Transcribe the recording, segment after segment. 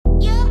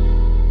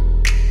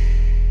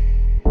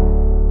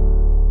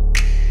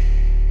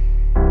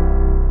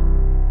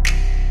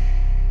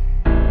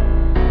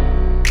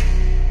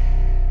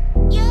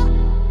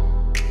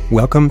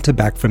Welcome to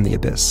Back from the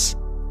Abyss.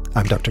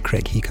 I'm Dr.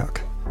 Craig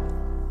Heacock.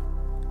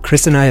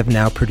 Chris and I have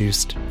now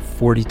produced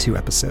 42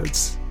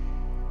 episodes.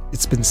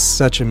 It's been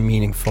such a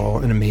meaningful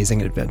and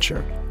amazing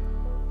adventure.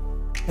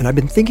 And I've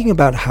been thinking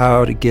about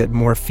how to get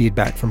more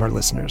feedback from our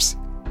listeners,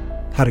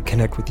 how to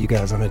connect with you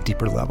guys on a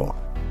deeper level.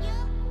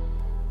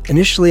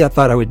 Initially, I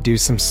thought I would do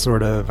some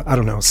sort of,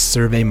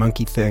 Survey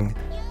Monkey thing,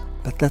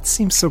 but that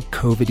seems so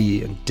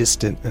COVID-y and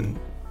distant and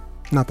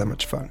not that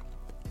much fun.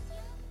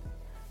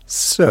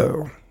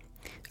 So,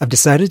 I've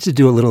decided to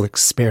do a little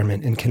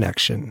experiment in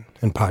connection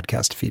and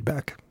podcast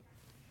feedback.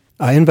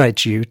 I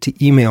invite you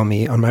to email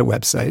me on my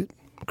website,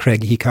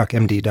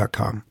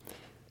 craigheacockmd.com,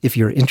 if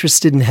you're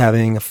interested in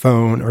having a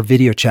phone or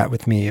video chat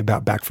with me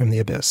about Back from the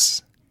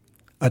Abyss.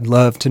 I'd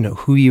love to know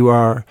who you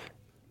are,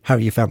 how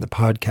you found the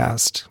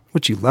podcast,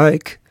 what you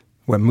like,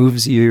 what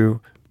moves you,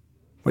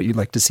 what you'd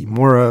like to see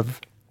more of,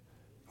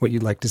 what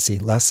you'd like to see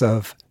less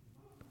of.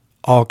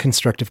 All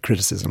constructive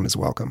criticism is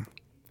welcome.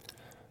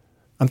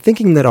 I'm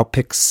thinking that I'll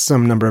pick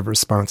some number of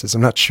responses.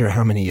 I'm not sure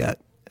how many yet,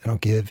 and I'll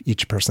give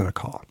each person a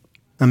call.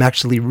 I'm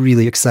actually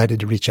really excited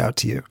to reach out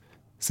to you,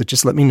 so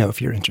just let me know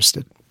if you're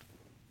interested.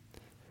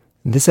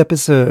 This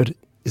episode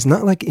is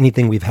not like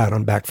anything we've had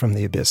on Back from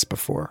the Abyss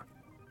before.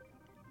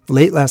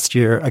 Late last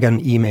year, I got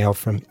an email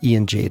from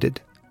Ian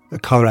Jaded, a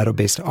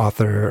Colorado-based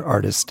author,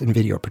 artist, and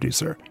video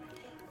producer,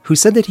 who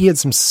said that he had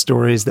some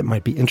stories that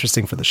might be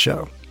interesting for the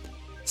show.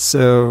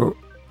 So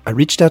I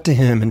reached out to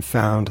him and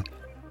found,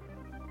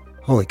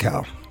 holy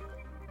cow,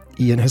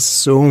 Ian has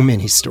so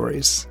many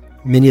stories,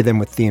 many of them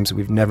with themes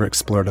we've never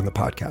explored on the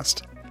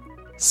podcast.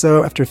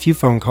 So after a few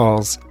phone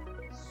calls,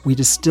 we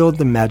distilled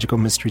the magical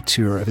mystery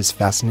tour of his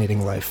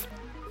fascinating life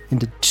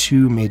into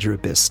two major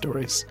Abyss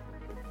stories.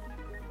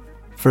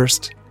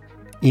 First,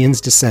 Ian's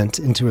descent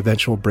into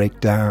eventual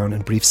breakdown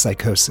and brief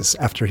psychosis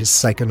after his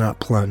psychonaut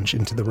plunge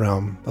into the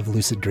realm of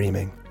lucid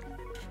dreaming.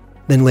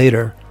 Then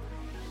later,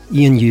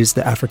 Ian used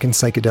the African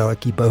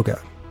psychedelic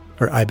iboga,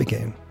 or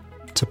ibogaine,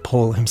 to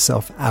pull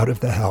himself out of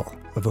the hell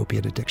of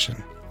opiate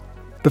addiction.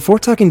 Before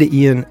talking to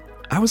Ian,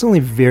 I was only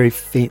very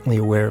faintly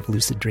aware of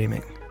lucid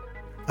dreaming.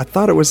 I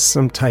thought it was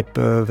some type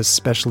of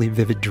especially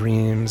vivid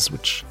dreams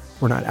which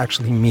were not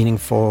actually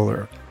meaningful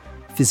or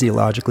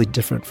physiologically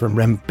different from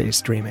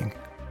REM-based dreaming.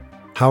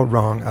 How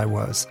wrong I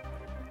was.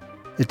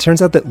 It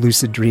turns out that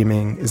lucid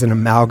dreaming is an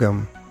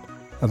amalgam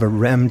of a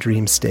REM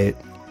dream state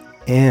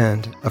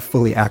and a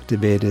fully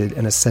activated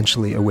and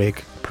essentially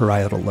awake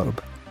parietal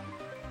lobe.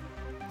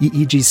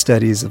 EEG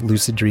studies of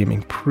lucid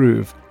dreaming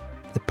prove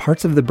that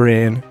parts of the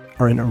brain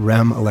are in a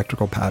REM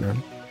electrical pattern,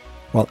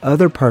 while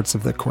other parts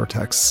of the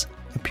cortex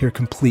appear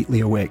completely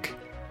awake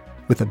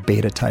with a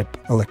beta-type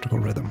electrical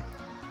rhythm.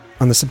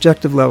 On the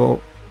subjective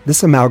level,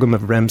 this amalgam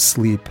of REM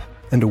sleep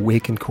and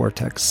awakened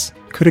cortex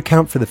could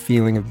account for the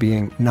feeling of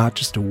being not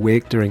just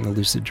awake during the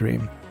lucid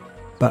dream,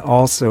 but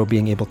also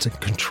being able to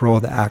control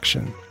the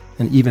action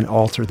and even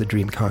alter the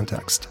dream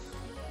context.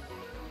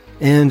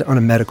 And on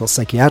a medical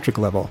psychiatric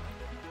level,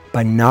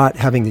 by not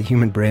having the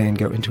human brain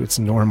go into its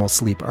normal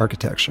sleep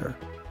architecture,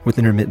 with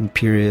intermittent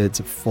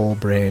periods of full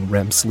brain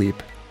REM sleep,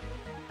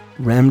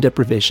 REM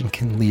deprivation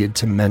can lead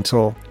to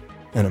mental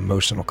and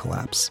emotional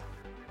collapse.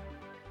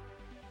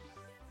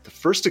 The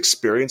first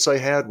experience I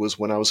had was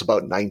when I was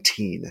about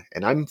 19,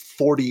 and I'm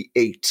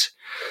 48.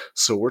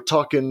 So we're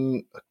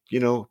talking,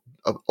 a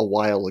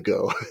while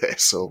ago.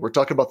 So we're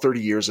talking about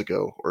 30 years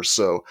ago or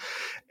so.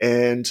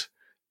 And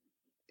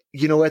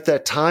at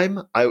that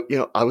time, I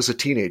was a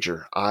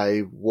teenager.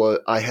 I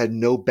had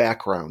no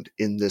background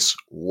in this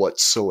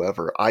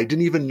whatsoever. I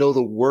didn't even know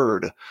the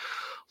word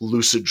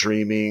lucid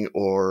dreaming,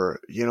 or,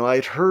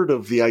 I'd heard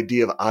of the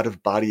idea of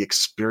out-of-body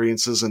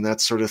experiences and that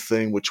sort of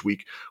thing, which we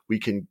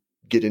can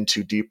get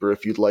into deeper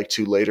if you'd like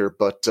to later.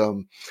 But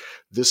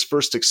this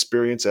first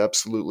experience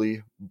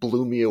absolutely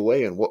blew me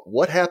away. And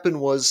what happened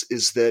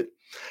is that,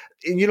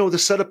 and the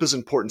setup is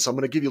important. So I'm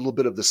going to give you a little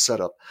bit of the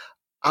setup.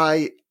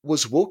 I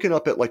was woken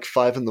up at like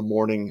 5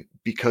 a.m.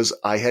 because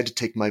I had to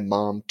take my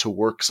mom to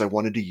work because I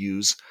wanted to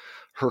use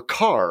her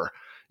car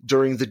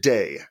during the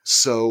day.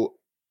 So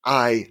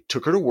I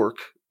took her to work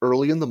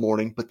early in the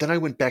morning, but then I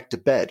went back to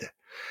bed.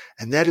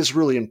 And that is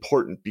really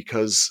important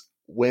because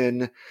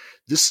when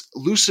this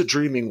lucid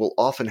dreaming will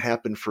often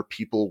happen for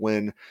people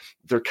when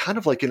they're kind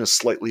of like in a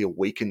slightly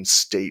awakened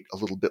state, a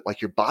little bit like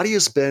your body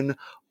has been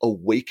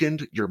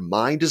awakened, your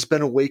mind has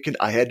been awakened.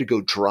 I had to go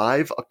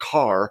drive a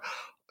car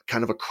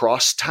kind of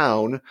across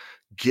town,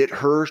 get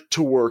her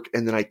to work,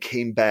 and then I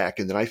came back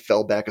and then I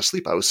fell back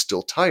asleep. I was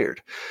still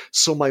tired.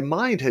 So my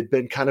mind had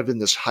been kind of in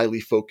this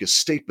highly focused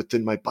state, but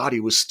then my body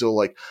was still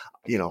like,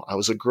 I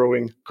was a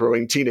growing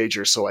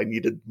teenager, so I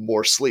needed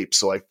more sleep.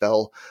 So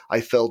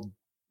I fell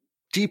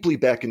deeply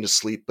back into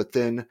sleep. But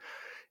then,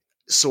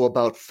 so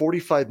about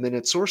 45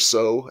 minutes or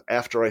so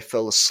after I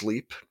fell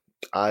asleep,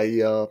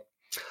 I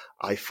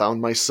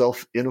found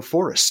myself in a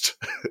forest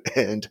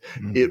and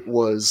it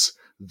was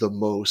the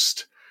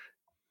most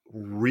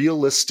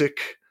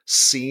realistic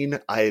scene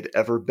I had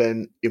ever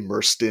been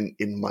immersed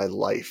in my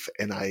life.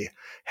 And I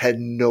had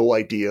no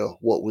idea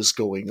what was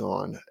going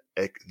on.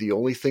 The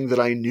only thing that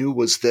I knew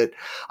was that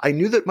I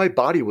knew that my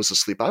body was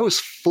asleep. I was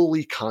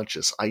fully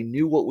conscious. I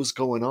knew what was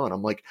going on.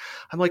 I'm like,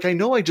 I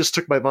know I just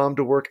took my mom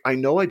to work. I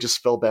know I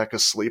just fell back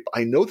asleep.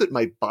 I know that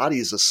my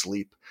body's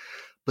asleep,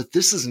 but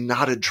this is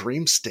not a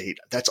dream state.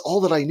 That's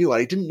all that I knew.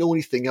 I didn't know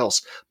anything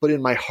else. But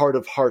in my heart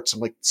of hearts, I'm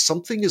like,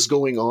 something is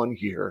going on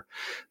here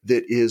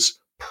that is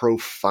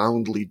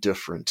profoundly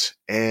different.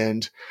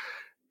 And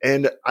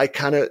I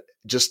kind of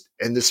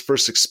and this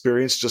first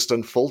experience just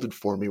unfolded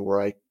for me where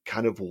I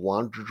kind of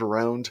wandered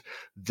around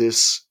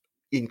this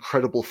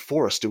incredible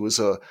forest. It was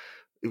a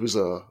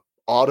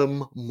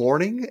autumn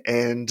morning,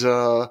 and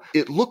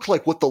it looked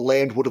like what the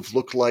land would have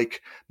looked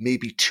like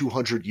maybe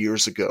 200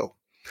 years ago.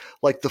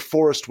 Like the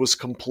forest was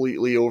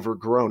completely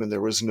overgrown and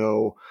there was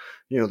no,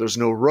 there's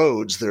no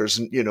roads. There's,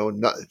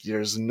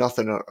 there's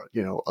nothing,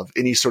 of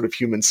any sort of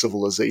human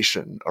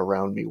civilization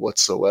around me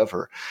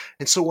whatsoever.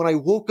 And so when I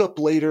woke up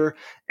later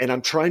and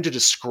I'm trying to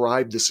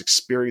describe this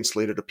experience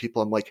later to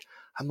people, I'm like,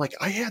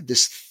 I had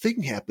this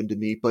thing happen to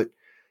me, but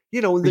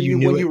and then you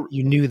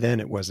knew then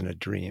it wasn't a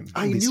dream.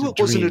 I knew it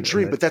wasn't a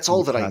dream, but that's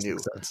all that I knew.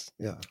 Sense.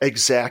 Yeah,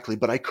 exactly.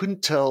 But I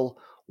couldn't tell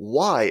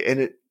why.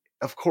 And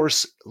of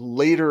course,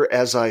 later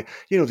as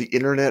the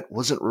internet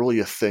wasn't really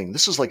a thing.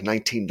 This was like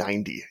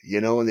 1990,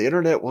 and the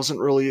internet wasn't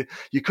really,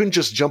 you couldn't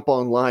just jump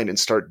online and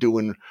start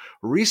doing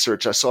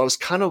research. So I was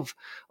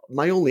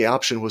my only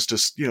option was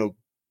to,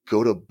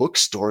 go to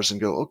bookstores and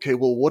go, okay,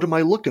 well, what am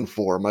I looking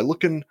for? Am I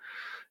looking,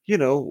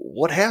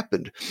 what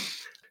happened?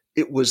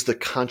 It was the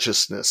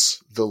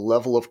consciousness, the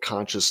level of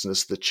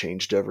consciousness that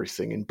changed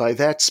everything. And by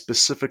that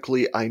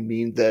specifically, I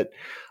mean that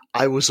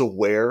I was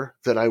aware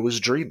that I was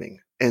dreaming,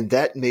 and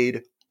that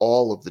made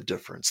all of the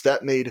difference.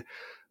 That made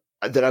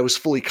that I was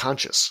fully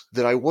conscious,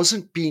 that I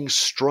wasn't being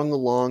strung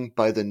along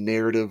by the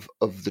narrative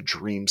of the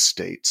dream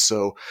state.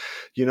 So,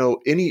 in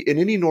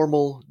any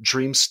normal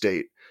dream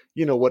state,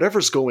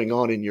 whatever's going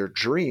on in your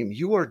dream,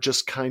 you are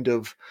just kind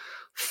of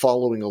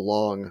following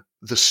along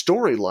the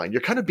storyline. You're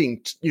kind of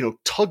being,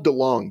 tugged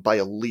along by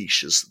a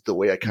leash is the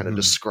way I kind of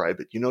describe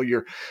it.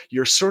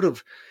 You're sort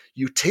of,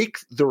 you take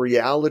the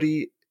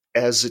reality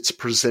as it's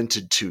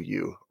presented to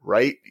you,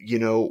 right?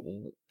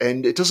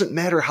 And it doesn't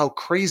matter how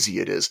crazy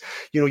it is.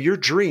 Your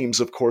dreams,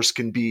 of course,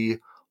 can be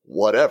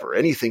whatever.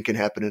 Anything can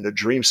happen in a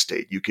dream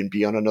state. You can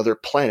be on another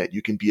planet.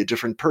 You can be a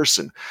different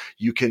person.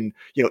 You can,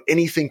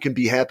 anything can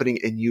be happening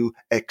and you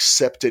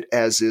accept it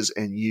as is.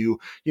 And you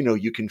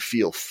can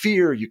feel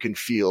fear, you can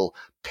feel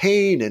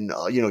pain and,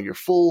 your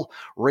full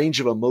range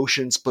of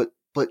emotions. But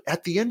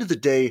at the end of the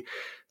day,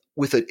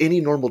 with any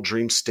normal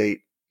dream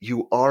state,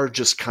 you are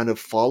just kind of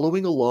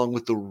following along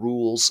with the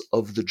rules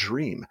of the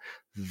dream.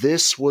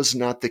 This was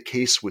not the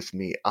case with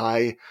me.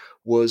 I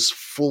was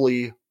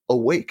fully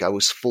awake. I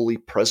was fully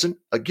present.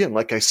 Again,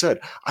 like I said,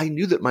 I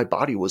knew that my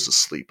body was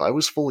asleep. I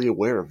was fully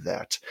aware of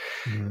that.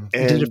 Mm-hmm.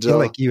 And did it feel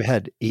like you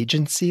had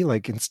agency,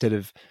 like instead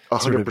of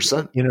 100%,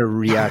 sort of in a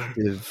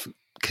reactive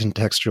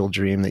contextual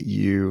dream that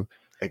you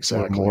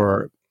were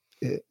more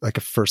like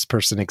a first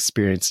person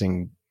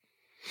experiencing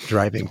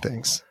driving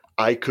things?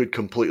 I could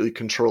completely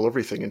control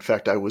everything. In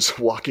fact, I was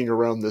walking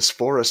around this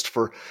forest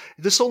for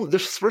this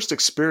first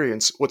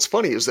experience. What's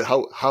funny is that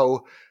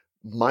how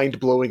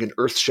mind-blowing and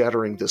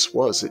earth-shattering this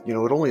was. It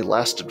only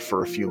lasted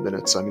for a few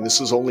minutes. I mean, this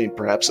was only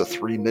perhaps a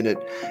 3-minute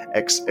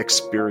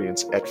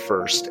experience at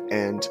first.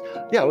 And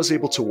yeah, I was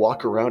able to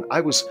walk around. I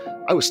was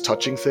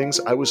touching things.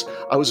 I was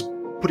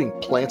putting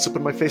plants up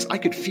in my face. I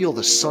could feel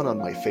the sun on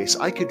my face.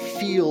 I could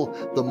feel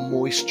the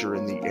moisture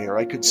in the air.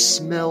 I could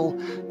smell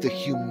the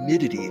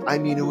humidity. I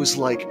mean, it was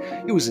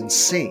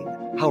insane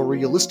how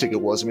realistic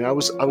it was. I mean, I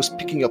was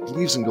picking up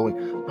leaves and going,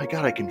 oh my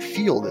God, I can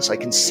feel this. I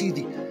can see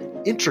the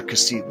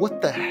intricacy.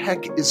 What the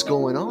heck is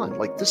going on?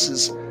 Like, this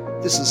is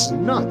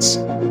nuts.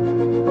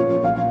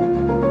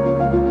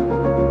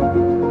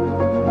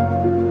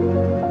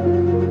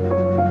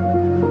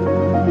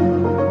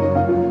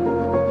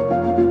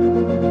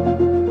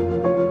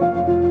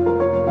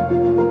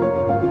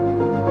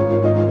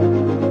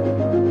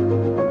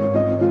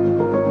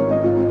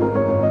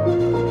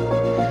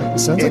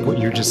 Sounds like what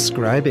you're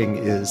describing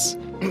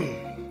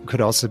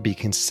could also be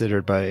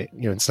considered by,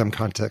 in some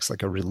contexts,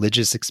 like a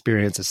religious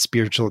experience, a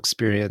spiritual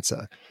experience,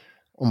 a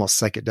almost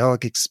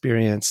psychedelic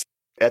experience.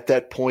 At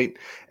that point,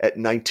 at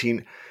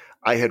 19,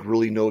 I had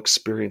really no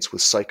experience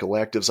with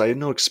psychoactives. I had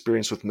no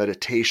experience with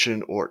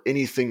meditation or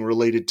anything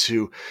related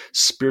to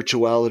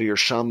spirituality or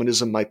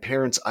shamanism. My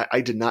parents,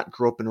 I did not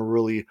grow up in a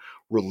really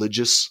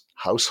religious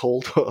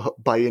household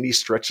by any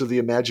stretch of the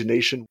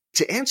imagination.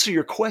 To answer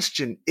your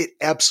question, it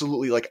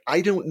absolutely,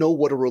 I don't know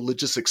what a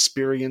religious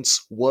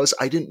experience was.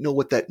 I didn't know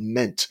what that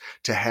meant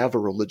to have a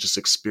religious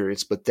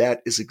experience, but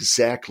that is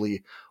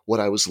exactly what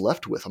I was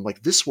left with. I'm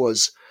like, this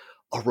was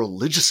a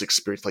religious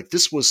experience. Like,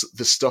 this was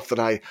the stuff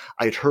that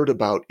I'd heard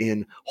about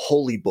in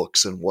holy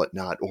books and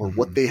whatnot, or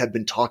what they had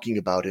been talking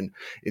about in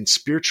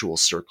spiritual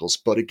circles.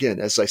 But again,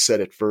 as I said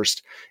at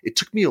first, it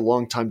took me a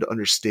long time to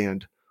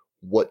understand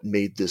what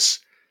made this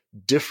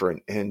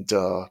different. And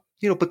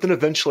but then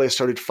eventually I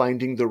started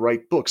finding the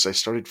right books. I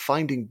started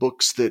finding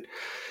books that,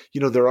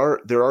 there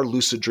are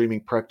lucid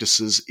dreaming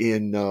practices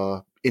in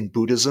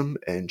Buddhism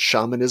and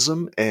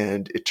shamanism,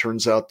 and it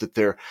turns out that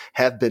there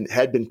had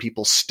been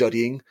people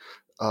studying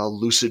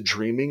lucid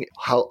dreaming.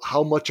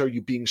 How much are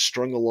you being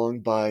strung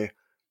along by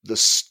the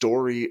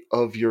story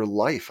of your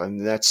life? I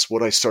mean, that's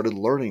what I started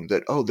learning,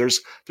 that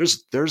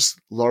there's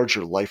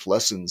larger life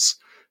lessons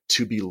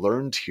to be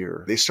learned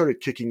here. They started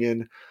kicking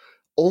in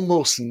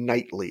almost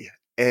nightly.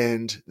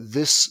 And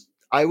this,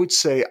 I would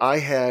say I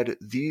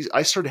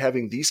started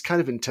having these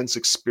kind of intense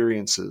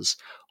experiences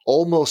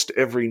almost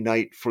every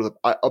night for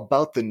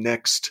about the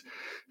next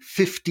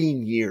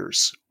 15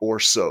 years or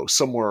so,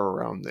 somewhere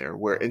around there,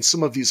 and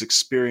some of these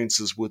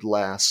experiences would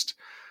last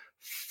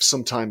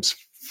sometimes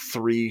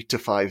 3 to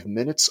 5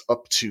 minutes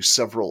up to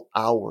several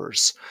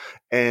hours.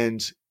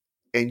 And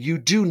you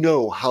do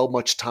know how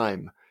much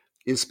time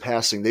is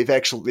passing.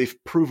 They've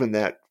proven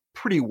that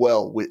pretty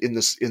well in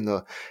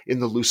the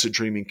lucid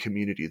dreaming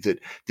community, that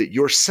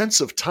your sense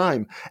of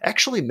time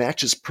actually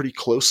matches pretty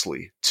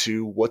closely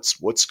to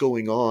what's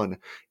going on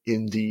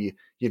in the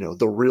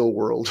the real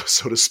world,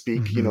 so to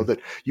speak. Mm-hmm.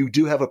 That you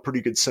do have a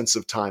pretty good sense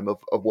of time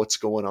of what's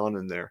going on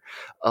in there.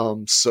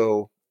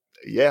 So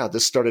yeah,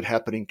 this started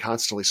happening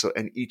constantly. So,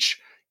 and each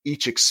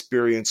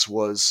experience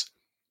was,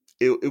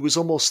 it was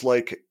almost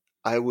like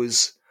I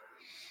was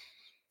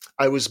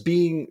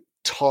being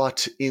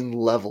taught in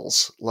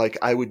levels. Like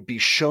I would be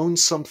shown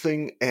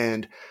something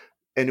and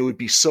it would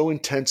be so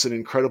intense and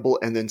incredible,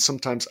 and then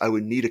sometimes I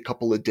would need a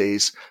couple of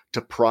days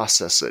to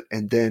process it,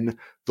 and then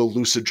the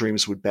lucid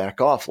dreams would back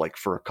off, like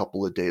for a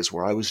couple of days,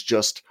 where I was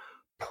just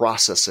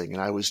processing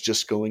and I was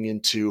just going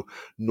into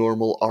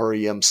normal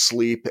REM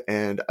sleep,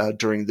 and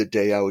during the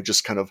day I would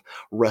just kind of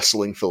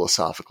wrestling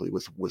philosophically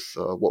with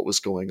what was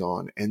going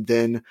on, and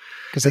then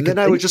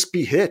I would just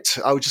be hit.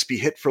 I would just be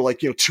hit for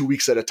 2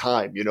 weeks at a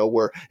time,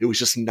 where it was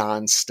just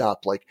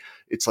nonstop.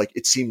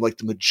 It seemed like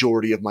the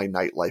majority of my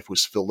nightlife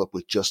was filled up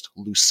with just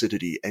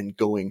lucidity and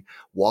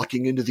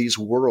walking into these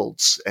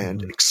worlds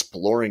and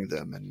exploring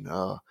them, and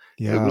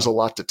it was a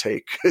lot to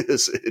take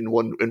in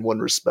one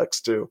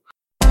respects too.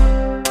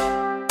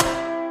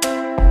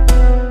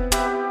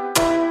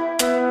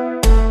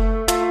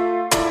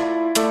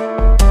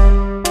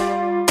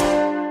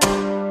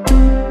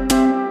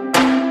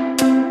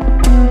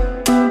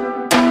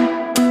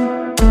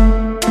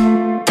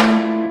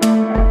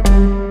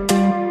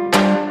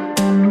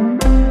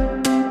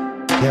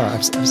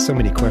 I have so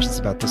many questions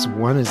about this.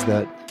 One is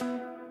that,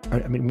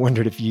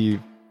 wondered if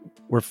you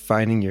were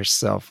finding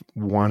yourself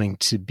wanting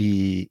to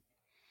be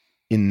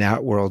in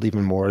that world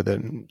even more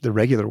than the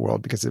regular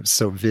world, because it was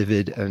so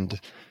vivid and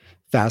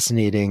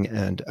fascinating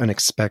and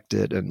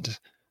unexpected. And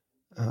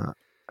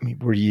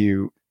were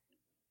you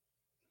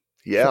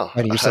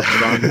finding yourself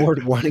drawn more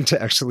to wanting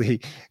to actually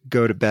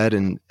go to bed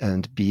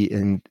and be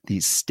in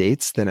these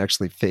states than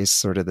actually face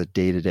sort of the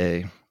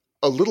day-to-day?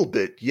 A little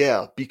bit,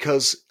 yeah,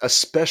 because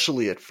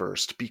especially at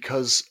first,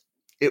 because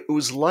it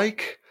was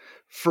like,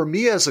 for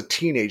me as a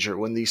teenager,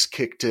 when these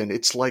kicked in,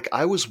 it's like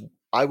I was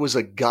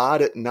a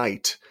god at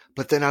night,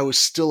 but then I was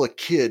still a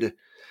kid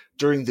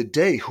during the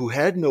day who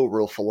had no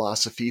real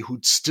philosophy, who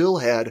still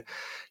had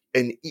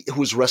who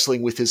was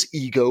wrestling with his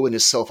ego and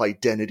his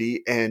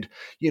self-identity and,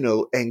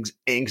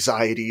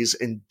 anxieties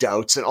and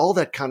doubts and all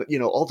that kind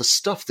of, all the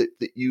stuff that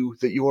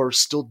you are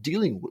still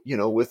dealing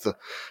with,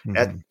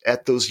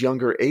 at those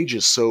younger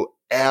ages. So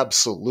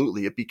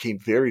absolutely, it became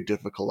very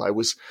difficult.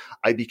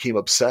 I became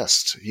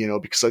obsessed,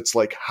 because it's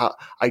like how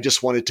I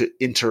just wanted to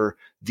enter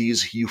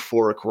these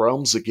euphoric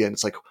realms again.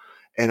 It's like,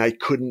 and I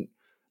couldn't,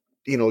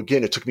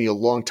 again, it took me a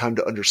long time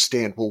to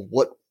understand, well,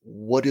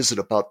 what is it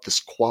about this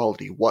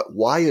quality?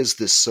 Why is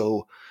this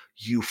so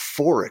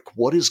euphoric?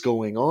 What is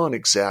going on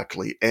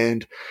exactly?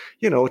 And,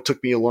 it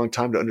took me a long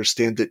time to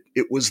understand that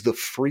it was the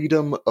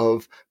freedom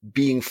of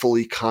being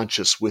fully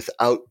conscious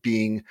without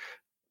being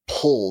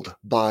pulled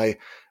by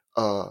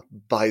some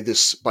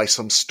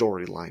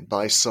storyline,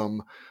 by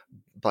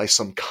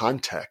some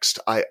context.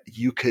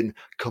 You can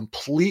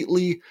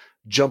completely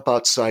jump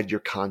outside your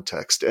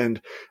context.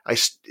 And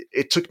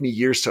it took me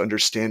years to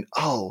understand,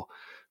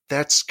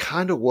 that's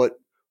kind of what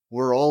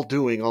we're all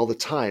doing all the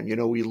time.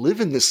 We live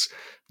in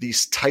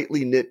these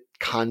tightly knit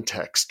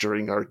contexts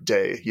during our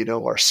day,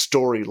 our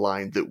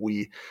storyline that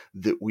we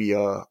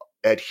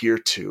adhere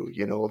to,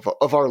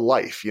 of our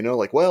life,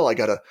 like, well, I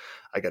gotta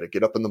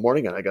get up in the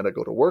morning and I gotta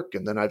go to work,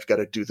 and then I've got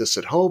to do this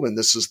at home, and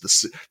these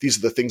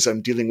are the things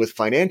I'm dealing with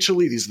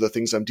financially, these are the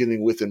things I'm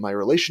dealing with in my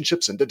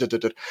relationships, and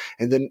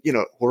and then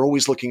we're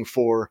always looking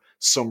for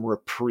some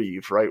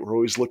reprieve, right? We're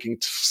always looking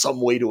to some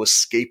way to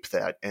escape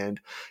that,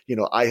 and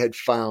I had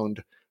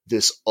found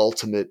this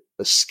ultimate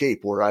escape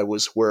where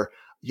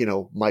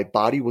my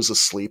body was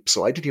asleep,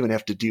 so I didn't even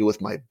have to deal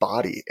with my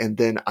body, and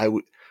then I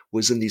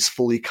was in these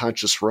fully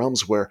conscious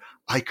realms where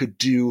I could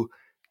do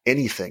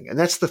anything. And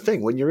that's the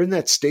thing. When you're in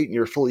that state and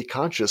you're fully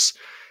conscious,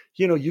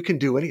 you can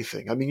do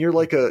anything. I mean, you're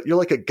like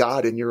a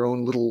god in your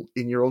own little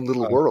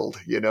Uh, world.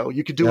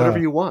 You can do whatever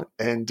yeah. you want.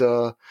 And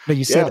No, you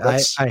yeah, said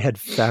that's I had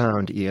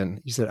found,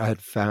 Ian. You said I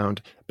had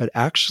found, but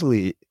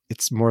actually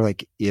it's more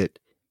like it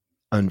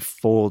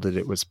unfolded,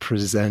 it was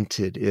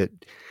presented,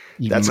 it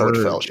that's how it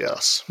felt. emerged.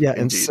 Yes, Yeah,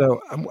 and indeed. so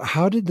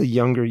how did the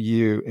younger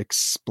you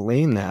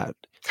explain that?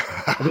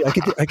 I mean,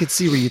 I could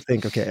see where you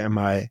think, okay, am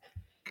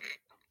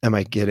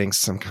I getting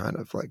some kind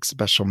of like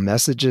special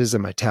messages?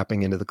 Am I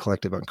tapping into the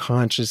collective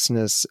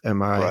unconsciousness?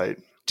 Right.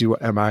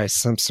 Am I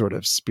some sort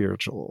of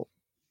spiritual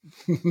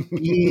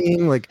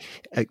being? Like,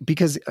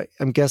 because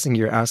I'm guessing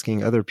you're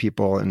asking other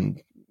people,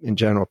 and in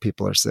general,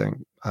 people are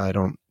saying, "I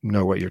don't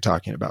know what you're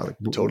talking about." Like,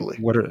 Totally.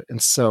 what are?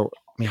 And so,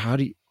 I mean,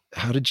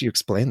 how did you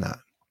explain that?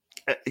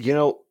 You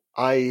know,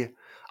 I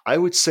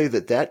would say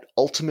that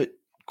ultimate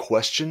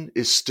question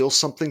is still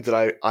something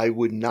that I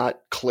would not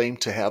claim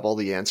to have all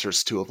the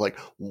answers to, of like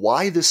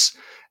why this,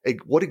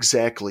 what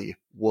exactly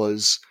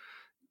was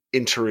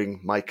entering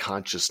my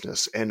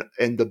consciousness. And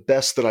the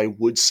best that I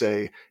would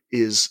say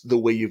is the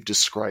way you've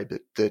described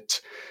it, that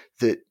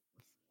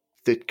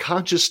that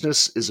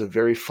consciousness is a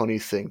very funny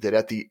thing, that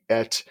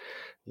at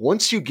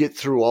once you get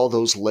through all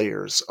those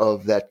layers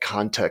of that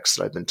context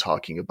that I've been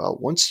talking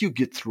about, once you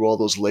get through all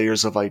those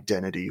layers of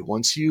identity,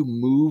 once you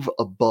move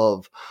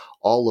above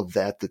all of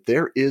that, that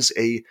there is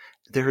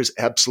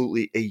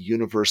absolutely a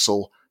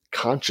universal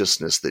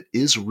consciousness that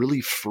is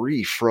really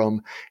free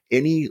from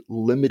any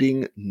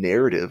limiting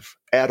narrative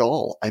at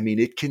all. I mean,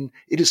 it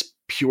is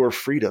pure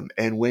freedom.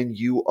 And when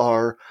you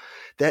are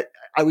that,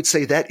 I would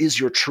say that is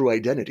your true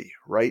identity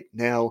right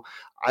now.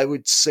 I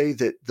would say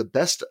that the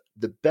best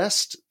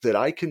that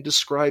I can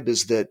describe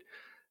is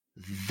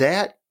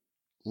that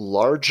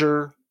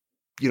larger,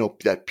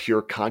 that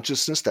pure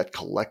consciousness, that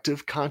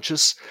collective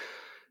conscious,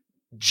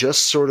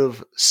 just sort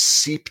of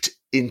seeped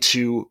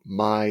into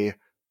my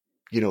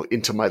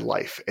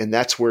life. And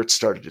that's where it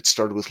started. It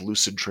started with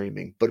lucid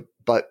dreaming.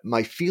 But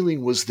my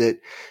feeling was that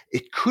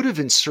it could have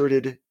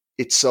inserted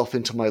itself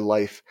into my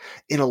life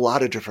in a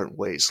lot of different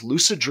ways.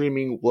 Lucid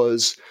dreaming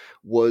was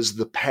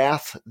the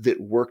path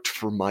that worked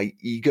for my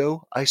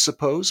ego, I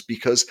suppose,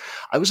 because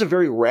I was a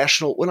very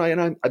rational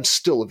I'm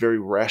still a very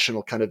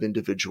rational kind of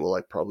individual.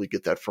 I probably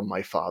get that from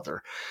my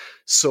father.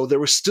 So there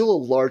was still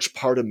a large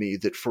part of me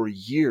that for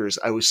years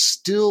I was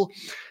still,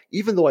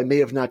 even though I may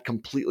have not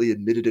completely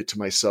admitted it to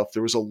myself,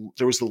 there was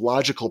the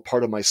logical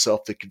part of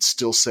myself that could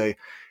still say,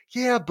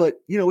 yeah, but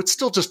it's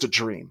still just a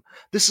dream.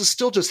 This is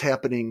still just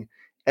happening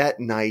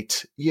at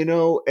night,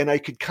 and I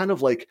could kind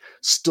of like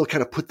still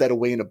kind of put that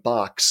away in a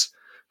box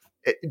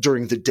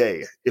during the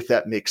day, if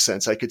that makes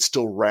sense. I could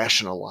still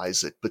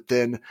rationalize it. But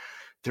then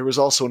there was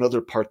also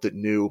another part that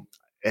knew,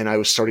 and I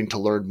was starting to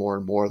learn more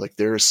and more, like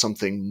there is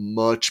something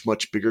much,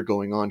 much bigger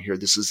going on here.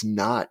 This is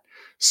not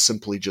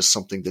simply just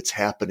something that's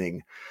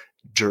happening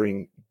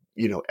during,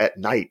 at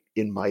night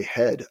in my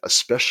head,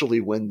 especially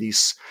when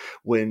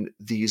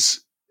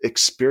these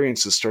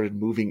experiences started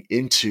moving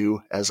into,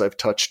 as I've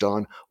touched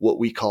on, what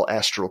we call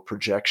astral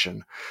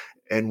projection.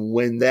 And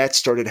when that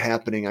started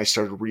happening, I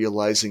started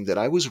realizing that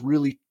I was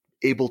really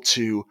able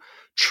to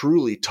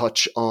truly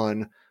touch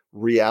on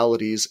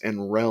realities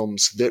and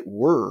realms that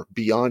were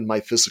beyond my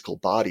physical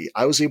body.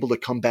 I was able to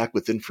come back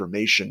with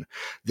information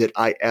that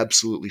I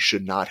absolutely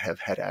should not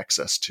have had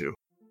access to.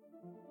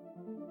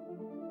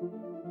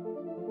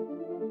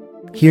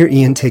 Here,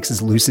 Ian takes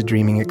his lucid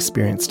dreaming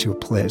experience to a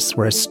place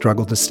where I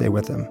struggle to stay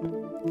with him.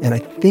 And I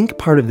think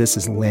part of this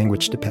is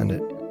language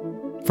dependent.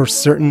 For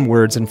certain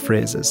words and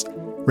phrases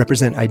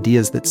represent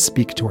ideas that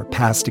speak to our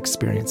past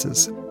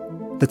experiences,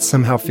 that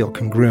somehow feel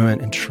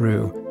congruent and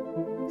true.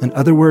 And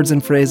other words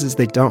and phrases,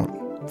 they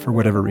don't, for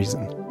whatever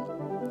reason.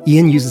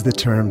 Ian uses the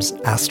terms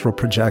astral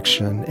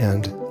projection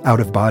and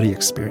out-of-body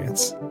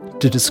experience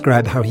to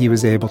describe how he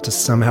was able to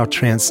somehow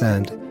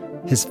transcend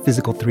his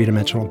physical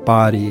three-dimensional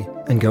body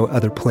and go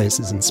other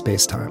places in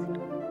space-time.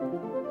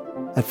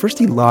 At first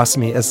he lost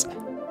me, as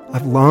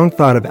I've long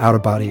thought of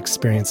out-of-body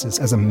experiences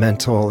as a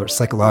mental or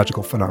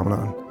psychological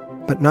phenomenon,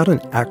 but not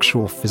an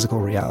actual physical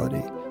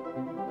reality.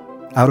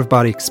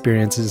 Out-of-body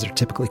experiences are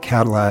typically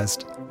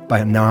catalyzed by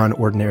a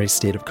non-ordinary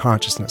state of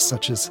consciousness,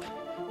 such as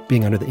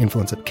being under the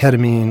influence of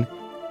ketamine,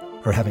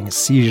 or having a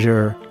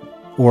seizure,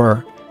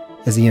 or,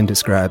 as Ian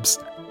describes,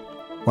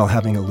 while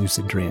having a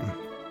lucid dream.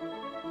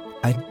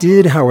 I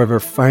did,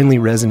 however, finally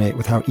resonate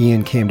with how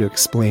Ian came to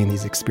explain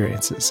these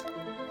experiences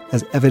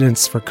as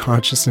evidence for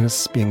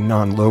consciousness being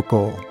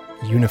non-local,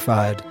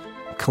 unified,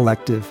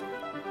 collective,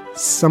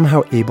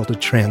 somehow able to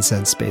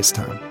transcend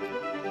space-time.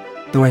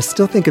 Though I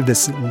still think of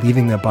this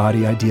leaving the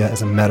body idea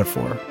as a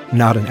metaphor,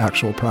 not an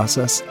actual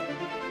process,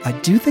 I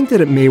do think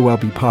that it may well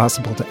be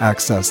possible to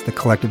access the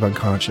collective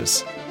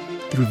unconscious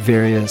through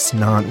various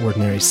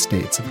non-ordinary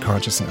states of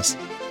consciousness,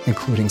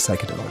 including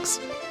psychedelics.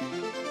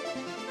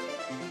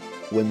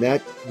 When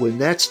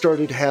that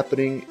started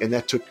happening, and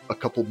that took a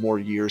couple more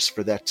years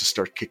for that to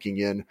start kicking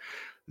in,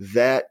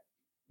 that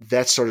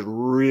started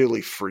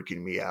really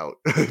freaking me out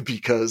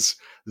because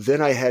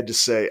then I had to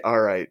say, all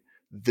right,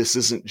 this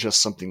isn't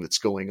just something that's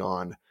going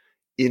on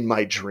in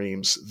my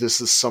dreams. This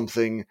is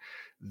something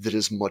that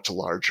is much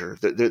larger.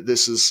 I'm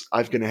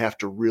going to have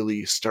to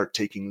really start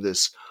taking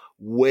this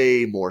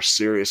way more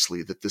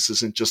seriously, that this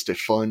isn't just a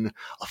fun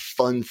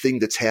thing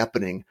that's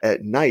happening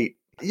at night.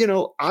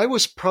 I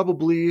was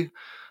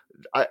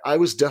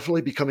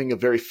definitely becoming a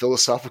very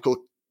philosophical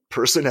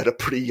person at a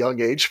pretty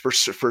young age, for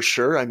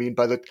sure. I mean,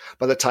 by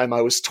the time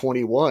I was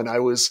 21, I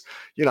was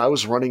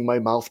running my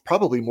mouth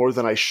probably more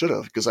than I should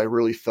have, because I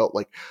really felt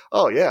like,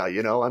 oh yeah,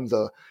 I'm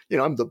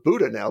the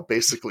Buddha now,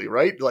 basically,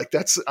 right? Like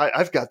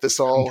I've got this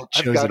all,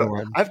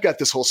 I've got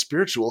this whole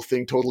spiritual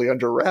thing totally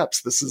under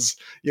wraps. This is,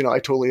 I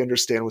totally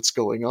understand what's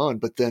going on.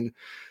 But then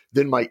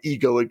my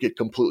ego would get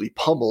completely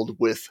pummeled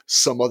with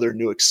some other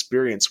new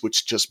experience,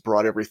 which just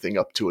brought everything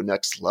up to a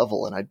next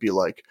level. And I'd be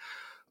like,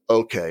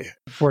 okay.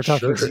 Before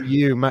talking to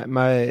you,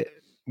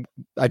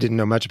 I didn't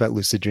know much about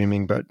lucid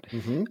dreaming, but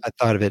I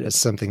thought of it as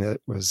something that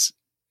was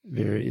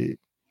very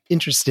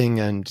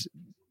interesting and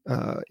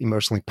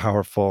emotionally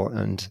powerful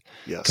and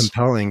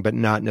compelling, but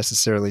not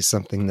necessarily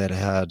something that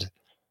had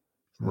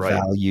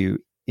value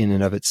in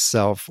and of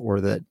itself, or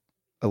that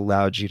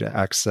allowed you to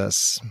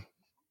access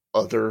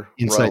other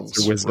insights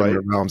realms, or wisdom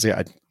or realms.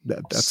 Yeah,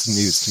 that's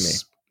news to me.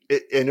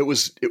 And it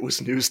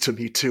was news to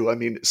me too. I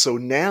mean, so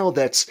now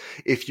that's,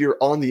 if you're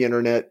on the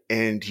internet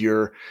and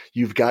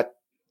you've got,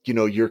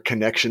 your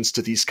connections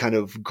to these kind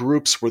of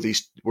groups where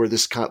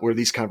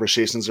these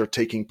conversations are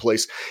taking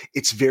place,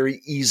 it's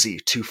very easy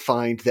to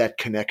find that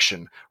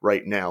connection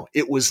right now.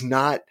 That was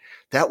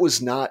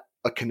not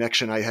a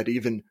connection I had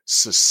even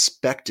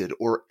suspected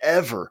or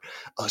ever.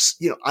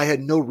 I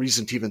had no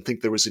reason to even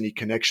think there was any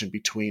connection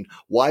between.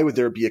 Why would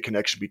there be a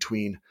connection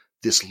between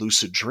this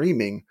lucid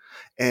dreaming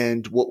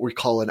and what we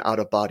call an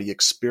out-of-body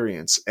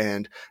experience?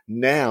 And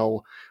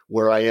now,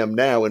 where I am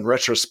now, in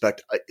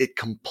retrospect, it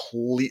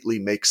completely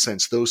makes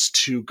sense. Those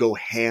two go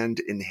hand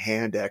in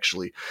hand,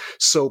 actually.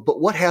 So, but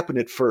what happened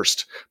at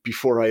first,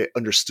 before I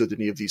understood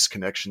any of these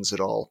connections at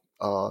all?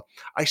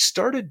 I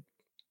started,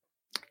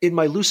 in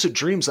my lucid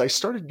dreams, I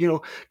started,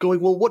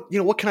 going, well,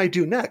 what can I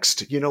do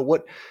next?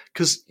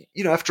 Because,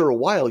 after a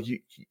while,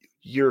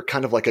 you're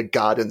kind of like a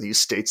god in these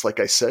states, like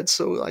I said.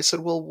 So I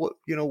said, well,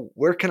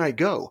 where can I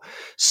go?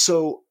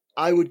 So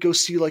I would go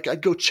see,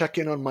 I'd go check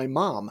in on my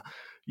mom,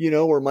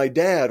 or my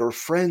dad, or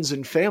friends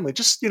and family.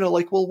 Just,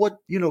 well, what,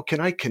 can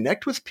I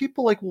connect with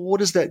people? Well, what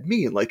does that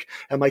mean?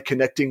 Am I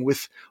connecting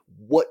with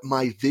what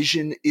my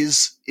vision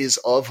is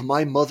of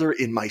my mother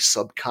in my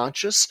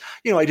subconscious?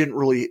 I didn't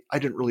really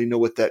know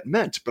what that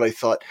meant, but I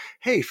thought,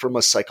 hey, from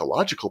a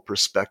psychological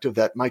perspective,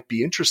 that might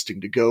be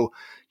interesting to go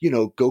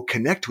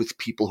connect with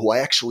people who I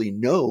actually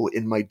know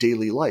in my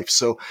daily life.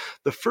 So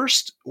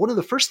one of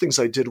the first things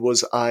I did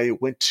was I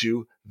went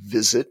to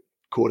visit,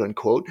 quote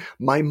unquote,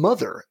 my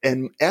mother.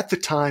 And at the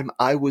time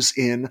I was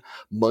in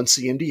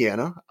Muncie,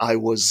 Indiana. I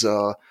was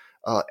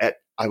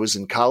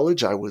in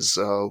college. I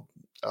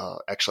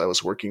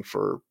was working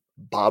for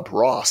Bob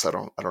Ross. I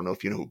don't know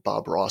if you know who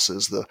Bob Ross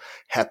is, the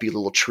Happy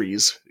Little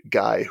Trees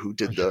guy who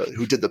did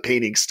the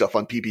painting stuff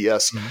on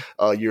PBS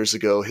years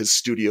ago. His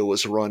studio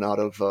was run out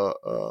of a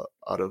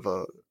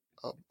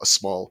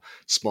small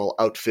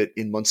outfit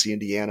in Muncie,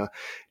 Indiana.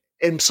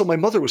 And so my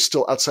mother was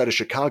still outside of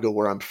Chicago,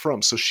 where I'm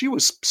from. So she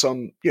was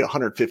some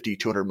 150,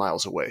 200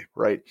 miles away,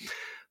 right?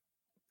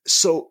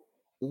 So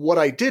what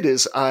I did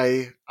is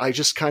I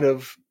just kind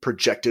of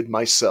projected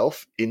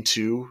myself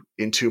into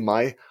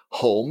my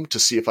home to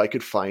see if I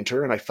could find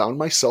her. And I found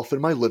myself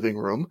in my living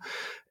room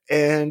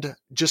and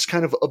just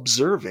kind of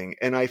observing.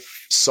 And I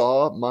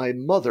saw my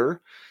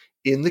mother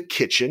in the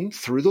kitchen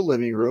through the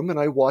living room, and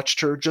I watched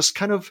her just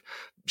kind of,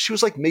 she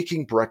was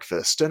making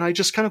breakfast, and I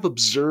just kind of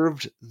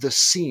observed the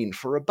scene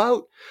for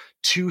about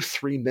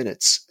 2-3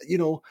 minutes.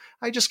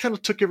 I just kind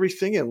of took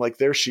everything in,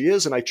 there she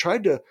is. And I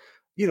tried to,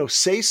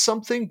 say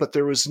something, but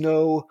there was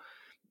no,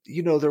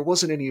 there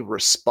wasn't any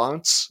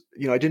response.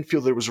 I didn't feel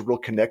there was a real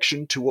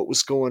connection to what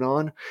was going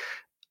on.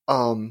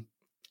 And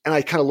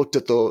I kind of looked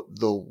at the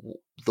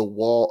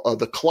wall,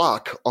 the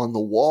clock on the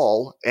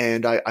wall,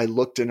 and I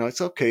looked, and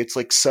it's okay. It's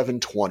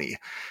 7:20,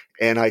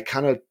 and I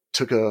kind of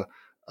took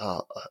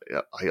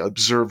I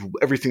observed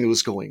everything that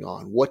was going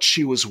on, what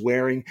she was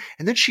wearing,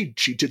 and then she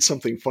did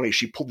something funny.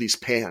 She pulled these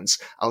pans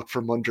out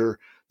from under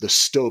the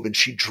stove, and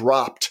she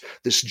dropped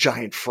this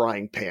giant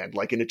frying pan,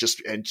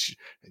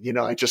 and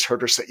I just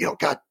heard her say,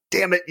 God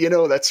damn it,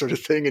 that sort of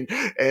thing.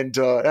 And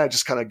I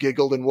just kind of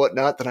giggled and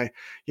whatnot. Then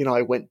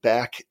I went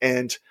back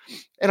and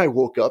I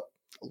woke up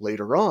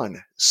later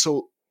on.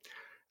 So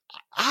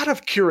out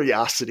of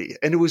curiosity,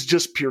 and it was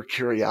just pure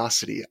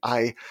curiosity,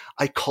 I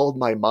called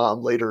my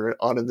mom later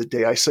on in the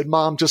day. I said,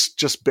 Mom,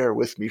 just bear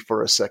with me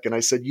for a second.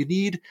 I said, you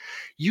need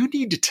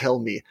to tell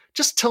me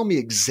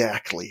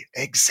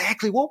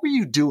exactly what were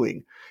you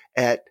doing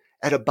at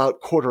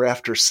about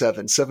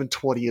 7:15,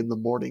 7:20 in the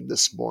morning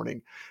this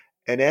morning.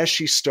 And as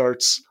she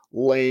starts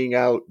laying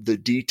out the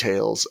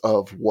details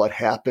of what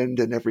happened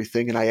and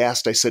everything, and I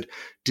said,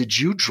 did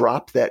you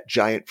drop that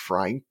giant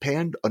frying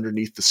pan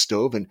underneath the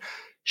stove? And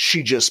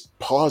she just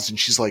paused, and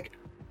she's like,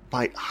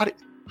 how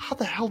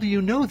the hell do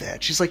you know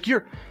that? She's like,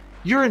 you're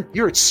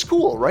you're at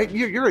school, right?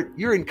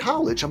 You're in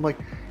college. I'm like,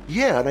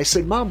 yeah. And I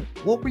said, Mom,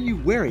 what were you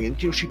wearing?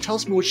 And she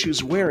tells me what she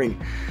was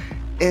wearing,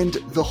 and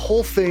the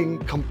whole thing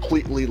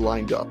completely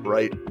lined up,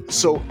 right?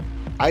 So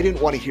I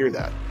didn't want to hear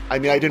that. I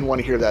mean, I didn't want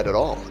to hear that at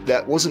all.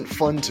 That wasn't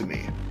fun to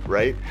me,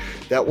 right?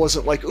 That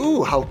wasn't like,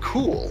 ooh, how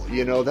cool,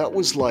 That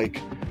was like,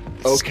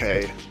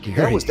 okay,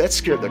 that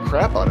scared the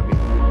crap out of me.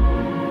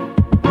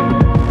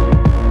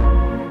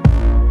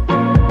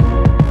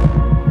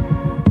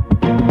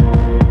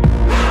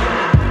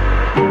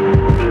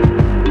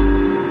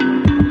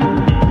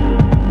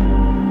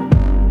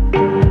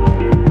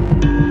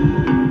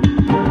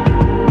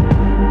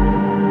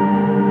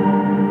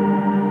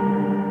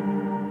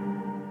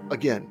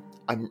 Again,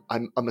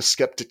 I'm a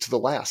skeptic to the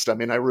last. I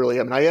mean, I really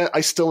am. And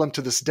I still am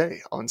to this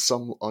day on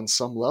some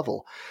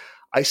level.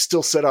 I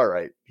still said, all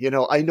right,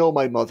 I know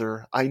my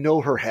mother. I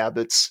know her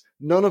habits.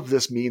 None of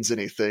this means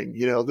anything.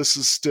 This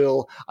is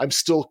still, I'm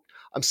still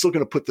going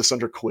to put this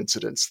under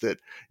coincidence that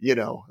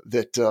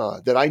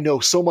I know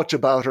so much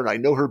about her and I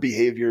know her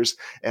behaviors,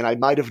 and I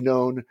might have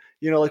known,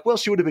 like, well,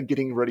 she would have been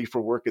getting ready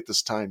for work at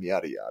this time,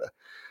 yada, yada.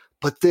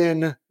 But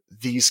then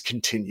these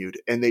continued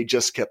and they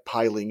just kept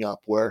piling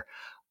up where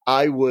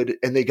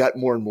and they got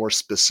more and more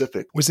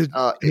specific. Was it,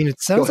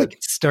 it sounds like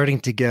it's starting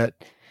to get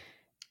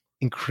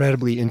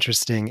incredibly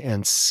interesting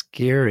and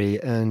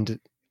scary. And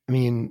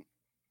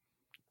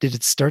did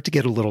it start to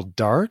get a little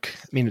dark?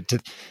 To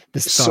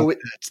this thought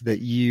that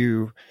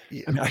you,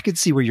 I could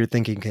see where you're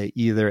thinking, okay,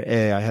 either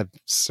A, I have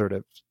sort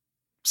of,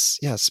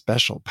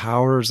 special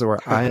powers, or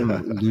I am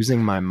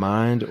losing my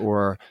mind,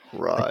 or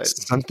right.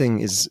 Something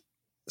is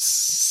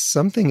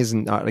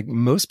not, like,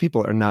 most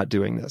people are not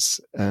doing this.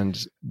 And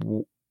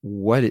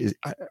what is,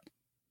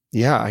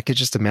 I could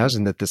just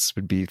imagine that this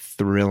would be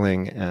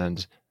thrilling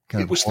and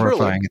kind of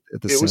horrifying.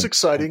 It was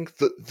exciting.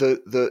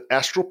 The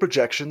astral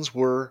projections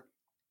were,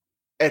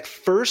 at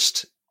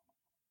first,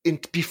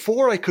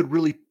 before I could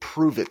really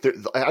prove it,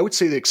 I would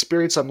say the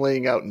experience I'm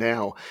laying out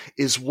now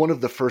is one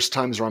of the first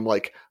times where I'm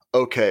like,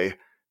 okay,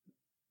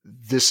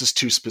 this is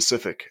too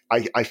specific.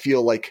 I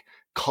feel like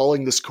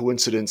calling this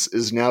coincidence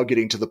is now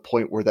getting to the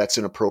point where that's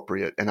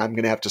inappropriate, and I'm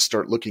going to have to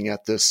start looking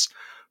at this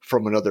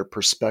from another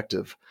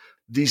perspective.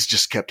 These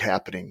just kept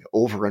happening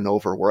over and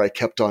over, where I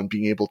kept on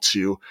being able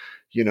to,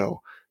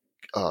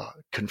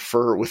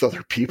 confer with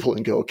other people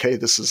and go, okay,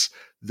 this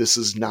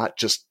is not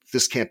just,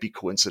 this can't be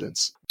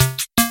coincidence.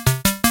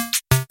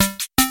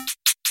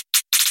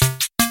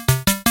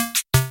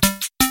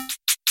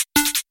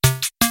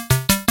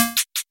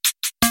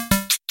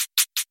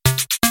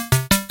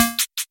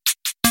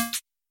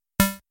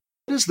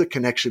 What is the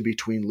connection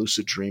between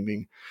lucid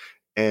dreaming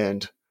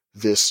and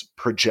this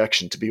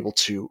projection to be able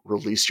to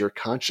release your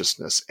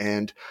consciousness?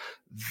 And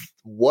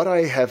what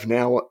I have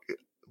now,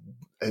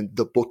 and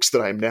the books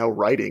that I'm now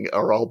writing,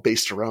 are all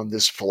based around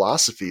this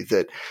philosophy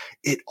that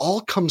it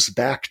all comes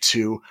back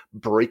to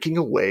breaking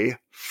away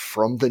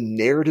from the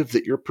narrative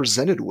that you're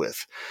presented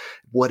with,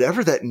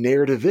 whatever that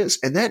narrative is.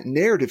 And that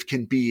narrative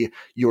can be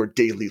your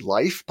daily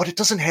life, but it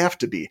doesn't have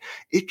to be.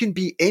 It can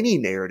be any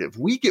narrative.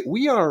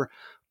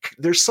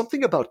 There's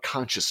something about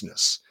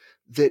consciousness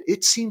that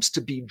it seems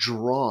to be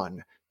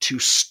drawn to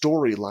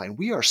storyline.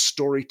 We are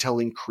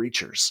storytelling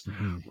creatures.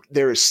 Mm-hmm.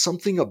 There is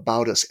something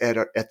about us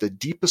at the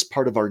deepest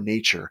part of our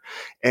nature.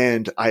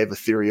 And I have a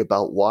theory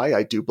about why.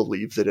 I do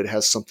believe that it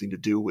has something to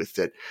do with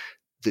that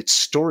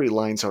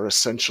storylines are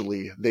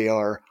essentially, they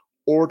are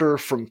order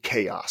from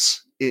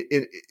chaos.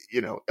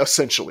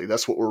 Essentially,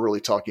 that's what we're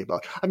really talking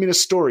about. A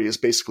story is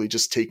basically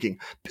just taking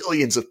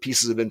billions of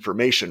pieces of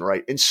information,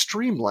 right, and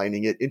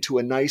streamlining it into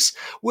a nice,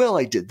 well,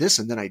 I did this,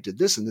 and then I did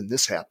this, and then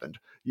this happened.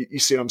 You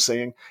see what I'm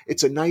saying?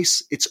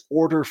 It's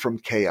order from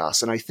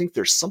chaos. And I think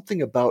there's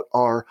something about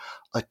our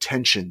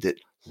attention that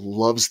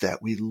loves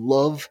that. We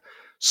love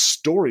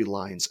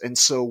storylines. And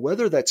so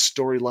whether that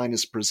storyline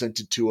is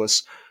presented to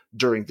us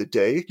during the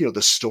day,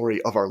 the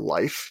story of our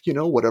life,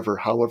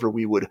 however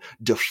we would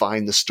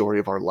define the story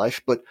of our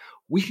life, but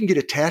we can get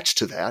attached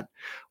to that,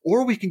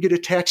 or we can get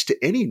attached to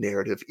any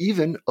narrative,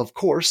 even, of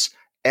course,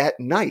 at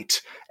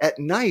night. At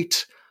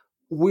night,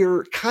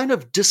 we're kind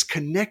of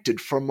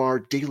disconnected from our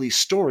daily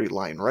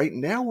storyline, right?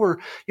 Now we're,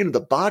 the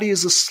body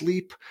is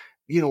asleep,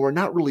 we're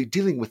not really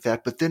dealing with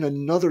that, but then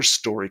another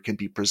story can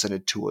be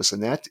presented to us.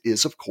 And that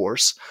is, of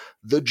course,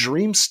 the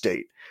dream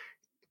state.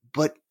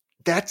 But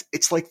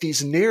it's like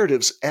these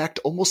narratives act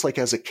almost like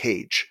as a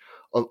cage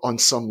on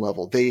some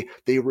level. They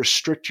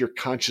restrict your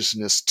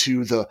consciousness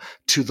to the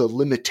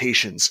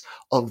limitations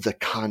of the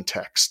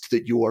context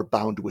that you are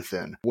bound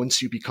within.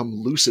 Once you become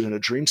lucid in a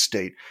dream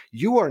state,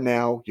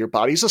 your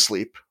body's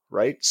asleep,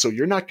 right? So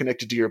you're not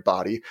connected to your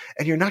body,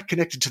 and you're not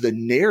connected to the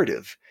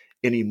narrative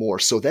anymore.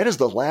 So that is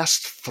the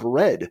last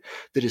thread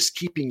that is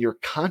keeping your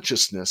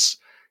consciousness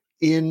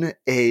in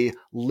a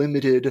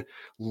limited,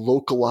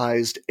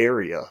 localized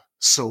area.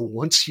 So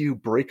once you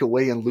break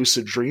away in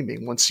lucid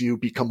dreaming, once you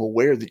become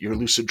aware that you're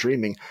lucid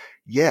dreaming,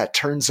 it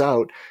turns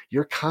out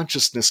your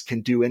consciousness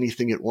can do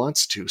anything it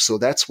wants to. So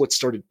that's what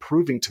started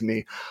proving to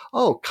me,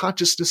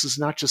 consciousness is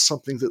not just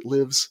something that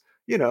lives,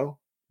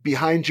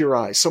 behind your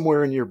eye,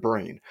 somewhere in your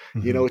brain.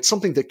 Mm-hmm. It's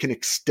something that can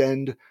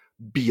extend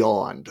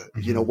beyond,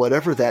 Mm-hmm.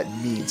 Whatever that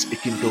means,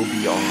 it can go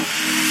beyond.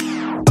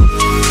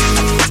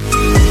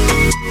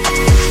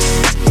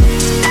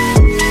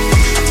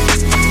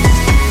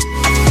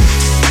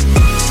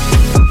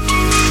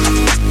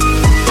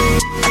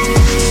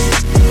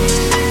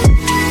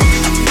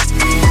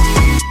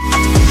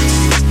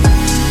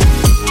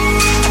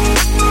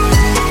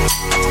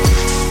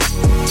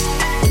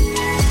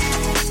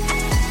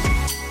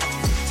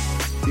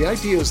 The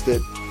idea is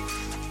that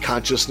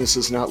consciousness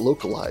is not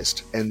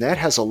localized, and that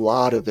has a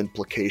lot of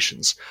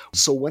implications.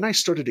 So when I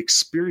started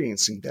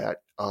experiencing that,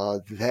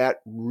 that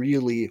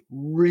really,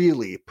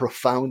 really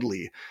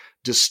profoundly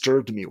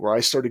disturbed me, where I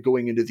started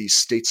going into these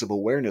states of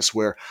awareness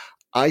where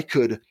I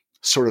could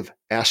sort of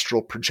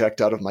astral project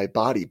out of my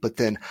body, but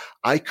then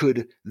I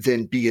could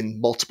then be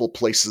in multiple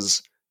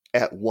places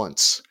at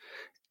once.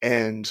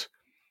 And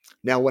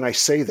now when I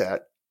say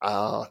that,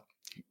 our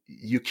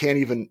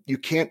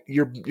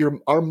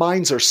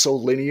minds are so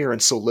linear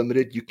and so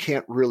limited, you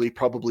can't really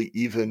probably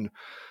even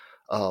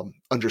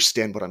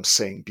understand what I'm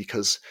saying,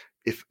 because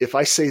if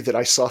I say that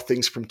I saw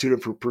things from two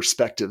different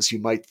perspectives, you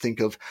might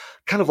think of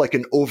kind of like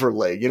an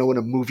overlay, when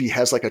a movie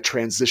has like a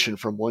transition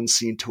from one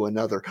scene to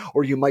another,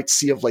 or you might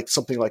see of like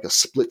something like a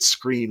split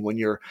screen when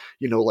you're,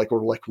 or like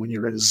when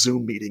you're in a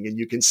Zoom meeting and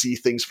you can see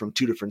things from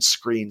two different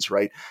screens,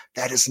 right?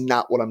 That is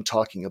not what I'm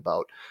talking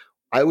about.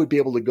 I would be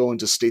able to go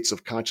into states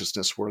of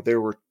consciousness where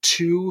there were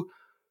two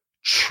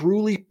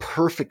truly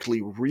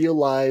perfectly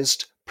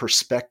realized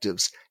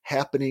perspectives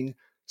happening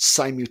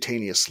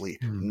simultaneously,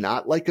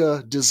 not like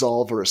a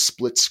dissolve or a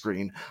split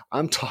screen.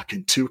 I'm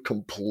talking two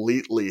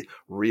completely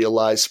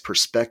realized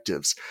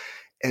perspectives.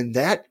 And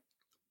that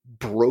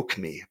broke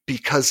me,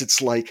 because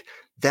it's like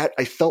that.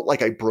 I felt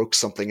like I broke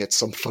something at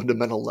some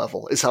fundamental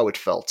level, is how it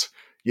felt.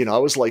 I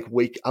was like,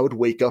 I would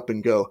wake up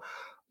and go,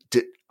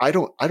 I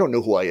don't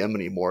know who I am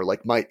anymore.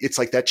 Like it's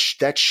like that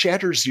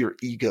shatters your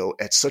ego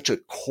at such a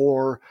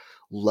core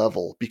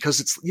level, because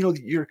it's,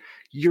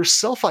 your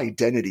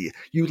self-identity.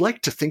 You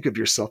like to think of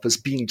yourself as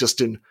being just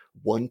in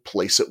one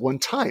place at one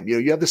time.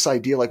 You have this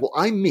idea like, well,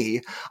 I'm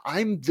me,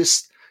 I'm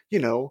this,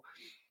 I'm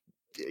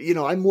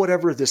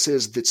whatever this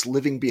is that's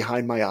living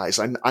behind my eyes.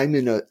 I'm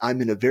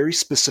in a very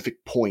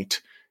specific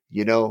point,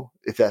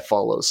 if that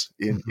follows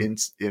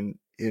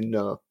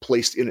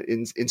placed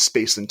in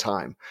space and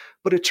time.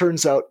 But it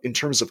turns out, in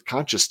terms of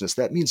consciousness,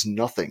 that means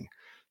nothing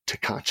to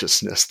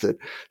consciousness.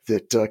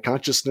 That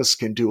consciousness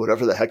can do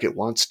whatever the heck it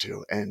wants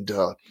to, and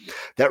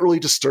that really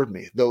disturbed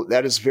me. Though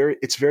it's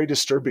very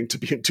disturbing to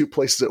be in two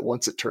places at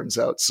once, it turns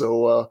out.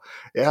 So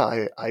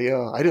I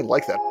didn't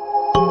like that.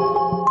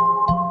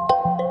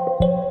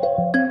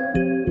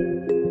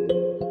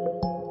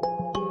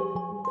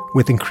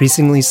 With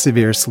increasingly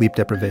severe sleep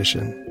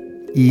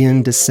deprivation,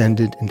 Ian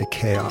descended into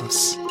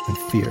chaos and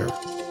fear,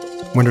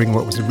 wondering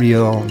what was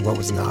real and what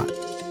was not.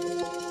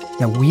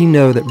 Now, we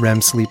know that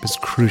REM sleep is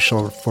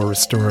crucial for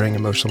restoring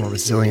emotional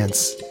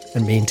resilience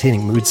and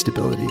maintaining mood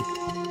stability.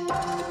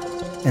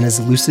 And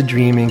as lucid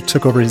dreaming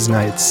took over his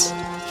nights,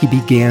 he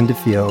began to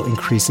feel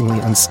increasingly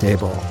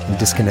unstable and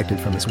disconnected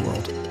from his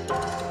world.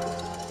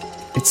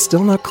 It's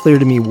still not clear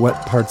to me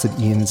what parts of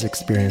Ian's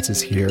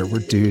experiences here were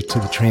due to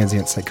the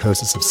transient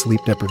psychosis of sleep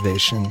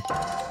deprivation,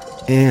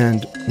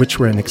 and which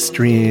were an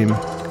extreme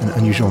and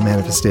unusual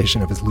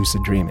manifestation of his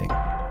lucid dreaming.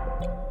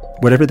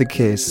 Whatever the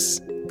case,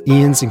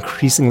 Ian's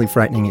increasingly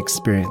frightening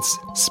experience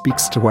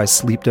speaks to why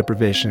sleep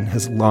deprivation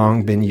has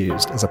long been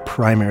used as a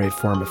primary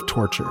form of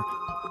torture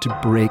to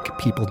break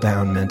people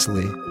down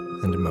mentally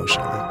and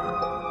emotionally.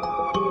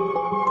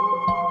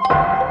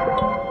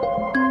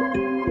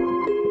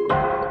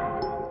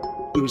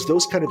 It was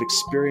those kind of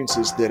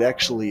experiences that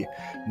actually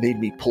made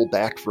me pull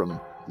back from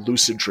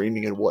lucid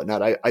dreaming and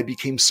whatnot. I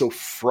became so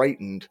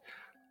frightened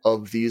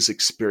of these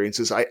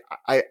experiences. I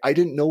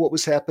didn't know what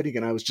was happening,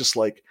 and I was just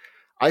like,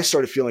 I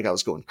started feeling like I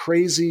was going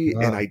crazy.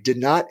 Wow. And I did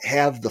not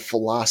have the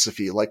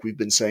philosophy, like we've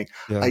been saying.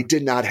 Yeah. I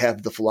did not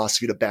have the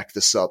philosophy to back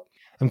this up.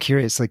 I'm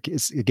curious, like,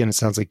 it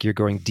sounds like you're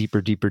going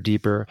deeper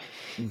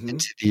mm-hmm.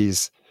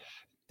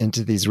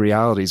 into these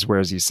realities, where,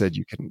 as you said,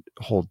 you can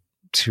hold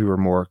two or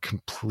more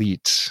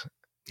complete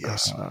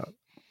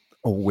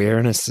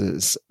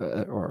awarenesses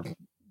or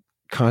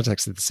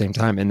context at the same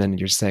time. And then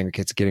you're saying,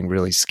 okay, it's getting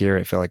really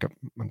scary. I feel like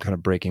I'm kind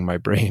of breaking my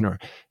brain. How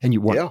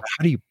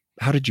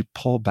did you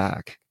pull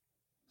back?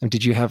 And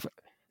did you have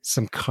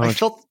some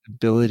conscious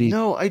ability?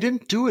 No, I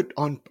didn't do it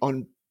on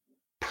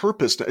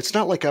purpose. It's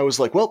not like I was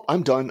like, well,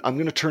 I'm done. I'm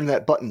going to turn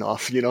that button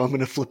off. I'm going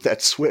to flip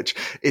that switch.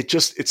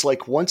 It's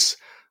like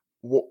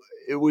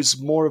it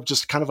was more of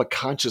just kind of a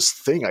conscious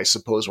thing, I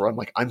suppose, where I'm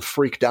like, I'm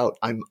freaked out.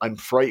 I'm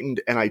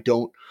frightened, and I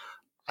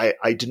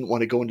didn't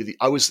want to go into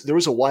there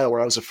was a while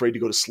where I was afraid to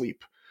go to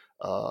sleep.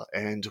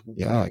 Once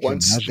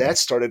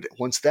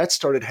that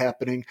started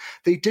happening,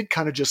 they did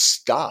kind of just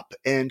stop.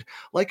 And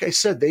like I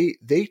said,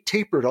 they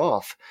tapered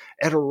off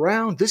at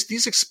around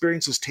these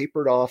experiences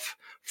tapered off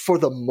for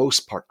the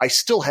most part. I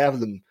still have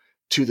them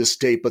to this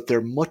day, but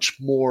they're much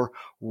more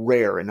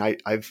rare. And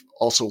I've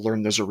also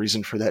learned there's a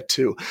reason for that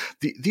too.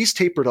 These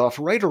tapered off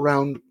right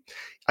around,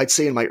 I'd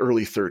say in my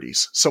early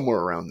 30s, somewhere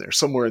around there,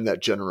 somewhere in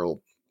that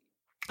general,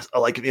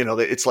 like,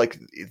 it's like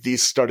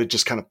these started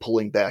just kind of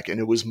pulling back. And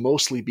it was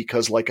mostly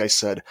because, like I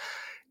said,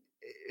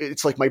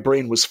 it's like my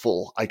brain was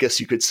full, I guess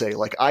you could say.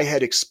 Like I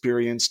had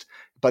experienced,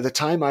 by the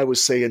time I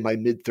was, say, in my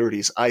mid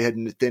 30s, I had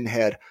then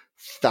had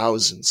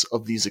thousands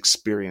of these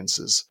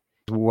experiences.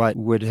 What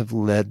would have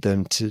led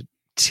them to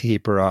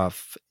taper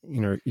off,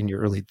 in your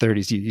early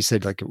 30s? You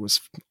said like it was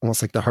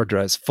almost like the hard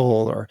drive's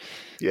full, or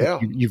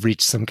you've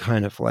reached some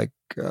kind of like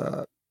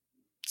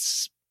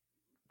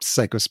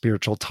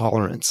psychospiritual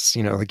tolerance,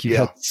 like you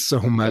had so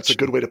much. That's a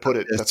good way to put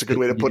it.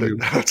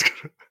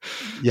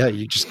 Yeah,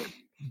 you just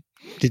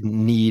didn't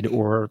need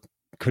or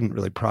couldn't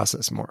really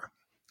process more.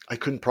 I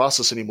couldn't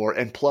process anymore.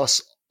 And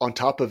plus, on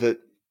top of it,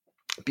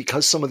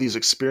 because some of these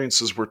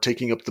experiences were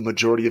taking up the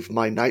majority of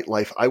my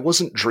nightlife, I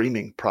wasn't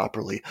dreaming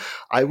properly.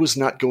 I was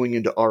not going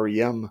into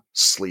REM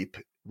sleep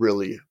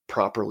really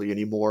properly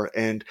anymore.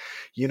 And,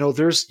 you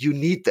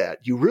need that.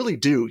 You really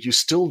do. You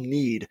still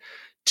need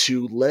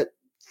to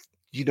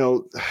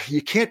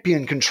you can't be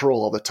in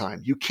control all the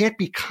time. You can't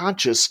be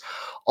conscious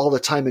all the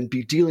time and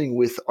be dealing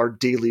with our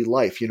daily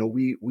life.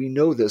 We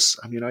know this.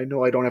 I mean, I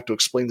know I don't have to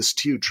explain this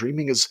to you.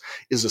 Dreaming is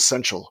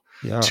essential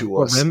to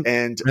us.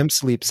 REM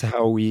sleep's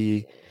how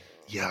we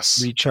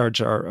recharge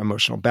our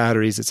emotional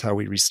batteries. It's how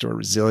we restore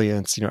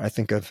resilience. I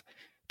think of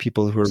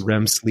people who are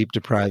REM sleep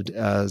deprived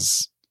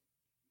as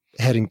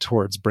heading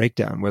towards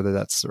breakdown, whether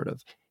that's sort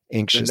of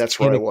anxious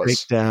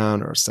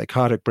breakdown or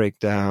psychotic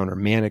breakdown or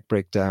manic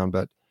breakdown.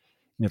 But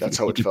that's if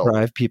how you it deprive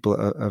felt. people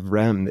of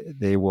REM,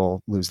 they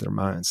will lose their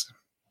minds.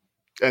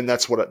 And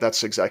that's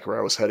exactly where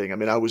I was heading. I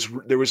mean,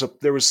 there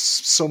was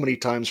so many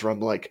times where I'm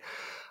like,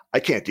 I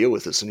can't deal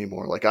with this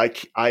anymore. Like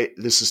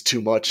this is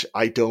too much.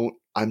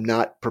 I'm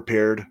not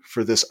prepared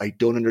for this. I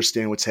don't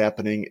understand what's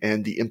happening.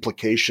 And the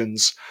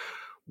implications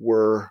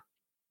were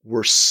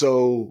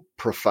so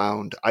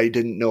profound. I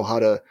didn't know how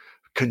to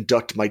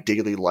conduct my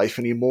daily life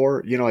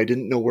anymore. I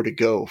didn't know where to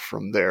go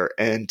from there.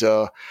 And,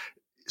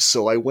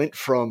 so I went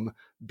from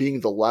being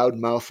the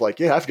loudmouth, like,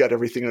 yeah, I've got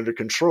everything under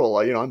control.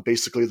 I'm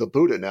basically the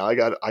Buddha now. I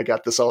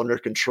got this all under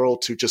control,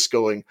 to just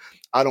going,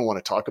 I don't want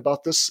to talk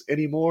about this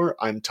anymore.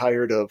 I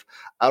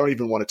don't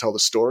even want to tell the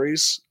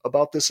stories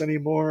about this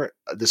anymore.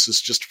 This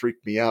has just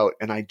freaked me out.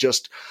 And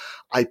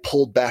I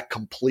pulled back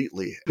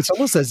completely. It's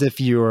almost as if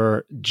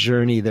your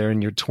journey there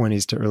in your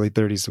 20s to early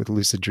 30s with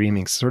lucid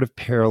dreaming sort of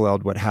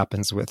paralleled what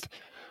happens with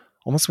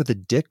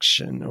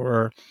addiction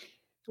or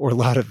a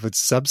lot of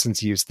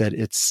substance use, that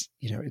it's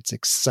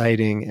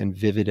exciting and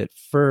vivid at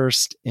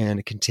first, and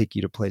it can take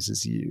you to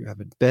places you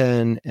haven't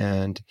been,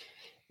 and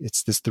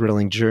it's this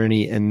thrilling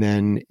journey, and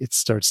then it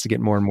starts to get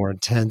more and more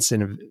intense,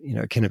 and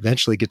it can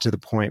eventually get to the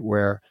point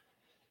where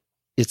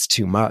it's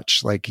too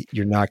much. Like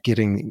you're not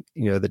getting,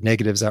 the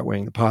negatives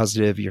outweighing the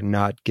positive. You're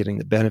not getting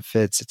the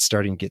benefits. It's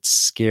starting to get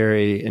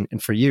scary.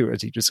 And for you,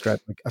 as you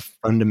described, like a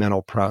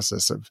fundamental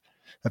process of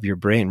your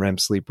brain, REM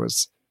sleep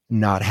was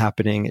not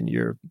happening, and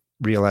you're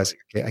realizing,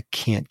 okay, I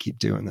can't keep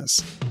doing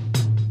this.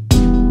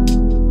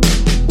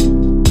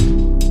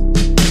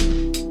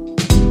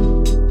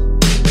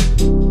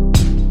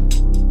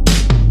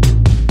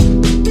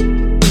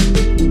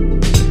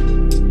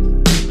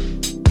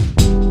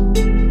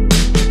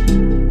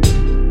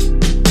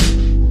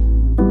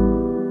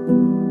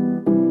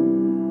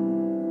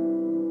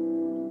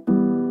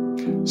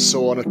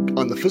 So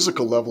on the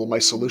physical level, my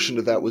solution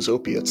to that was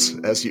opiates.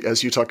 As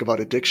you talk about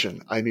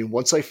addiction, I mean,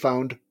 once I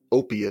found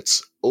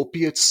opiates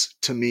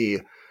to me,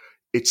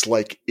 it's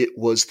like it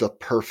was the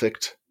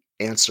perfect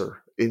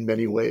answer in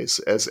many ways.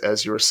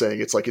 As you were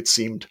saying, it's like it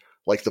seemed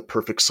like the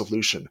perfect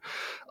solution.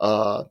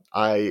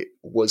 I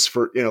was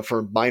for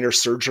minor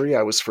surgery,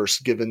 I was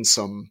first given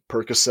some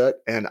Percocet,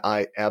 and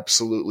I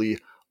absolutely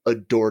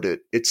adored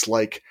it. It's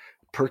like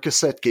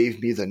Percocet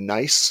gave me the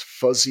nice,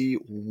 fuzzy,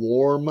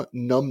 warm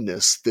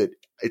numbness that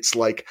it's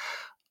like,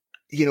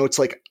 it's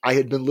like I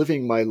had been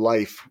living my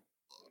life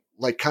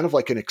like kind of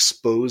like an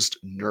exposed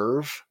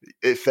nerve,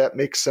 if that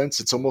makes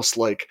sense. It's almost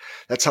like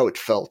that's how it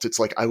felt. It's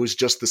like I was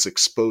just this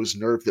exposed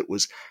nerve that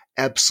was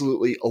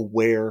absolutely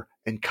aware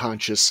and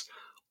conscious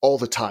all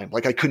the time.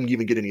 Like I couldn't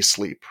even get any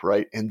sleep,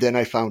 right? And then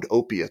I found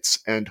opiates,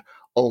 and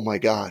oh my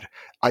God,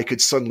 I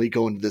could suddenly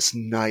go into this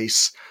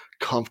nice,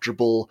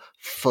 comfortable,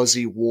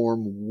 fuzzy,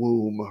 warm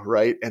womb,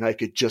 right? And I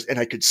could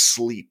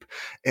sleep.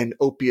 And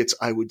opiates,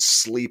 I would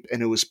sleep,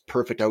 and it was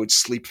perfect. I would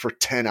sleep for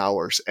 10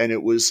 hours, and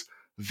it was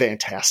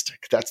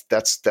fantastic.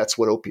 That's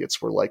what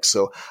opiates were like.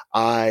 So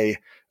I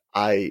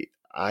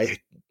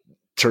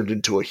turned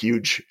into a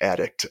huge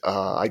addict.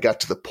 I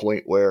got to the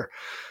point where,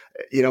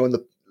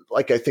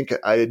 like I think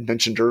I had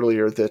mentioned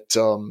earlier that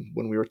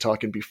when we were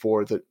talking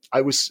before, that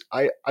I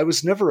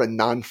was never a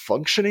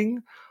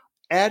non-functioning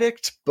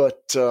addict,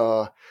 but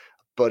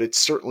but it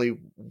certainly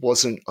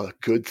wasn't a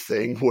good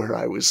thing where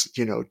I was,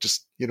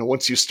 just,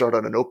 once you start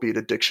on an opiate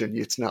addiction,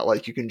 it's not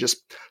like you can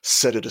just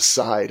set it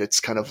aside.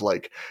 It's kind of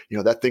like,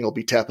 that thing will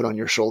be tapping on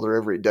your shoulder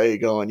every day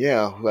going,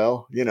 yeah,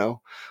 well,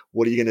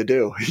 what are you going to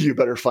do? You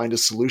better find a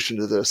solution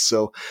to this.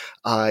 So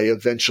I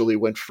eventually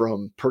went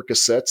from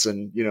Percocets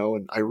and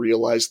I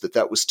realized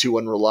that was too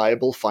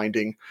unreliable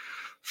finding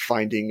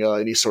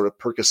any sort of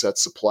Percocet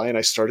supply. And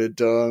I started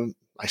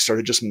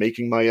just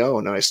making my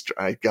own. And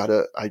I got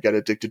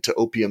addicted to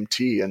opium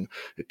tea. And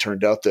it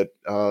turned out that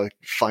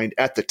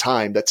at the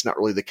time, that's not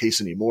really the case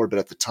anymore, but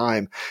at the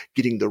time,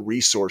 getting the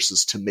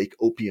resources to make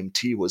opium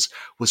tea was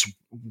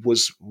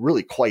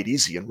really quite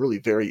easy and really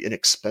very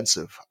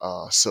inexpensive.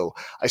 So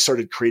I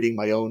started creating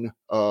my own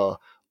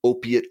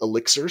opiate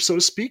elixir, so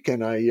to speak,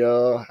 and I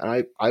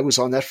was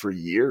on that for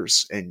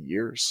years and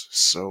years.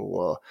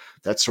 So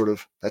that sort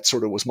of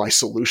was my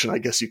solution, I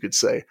guess you could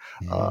say.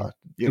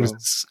 It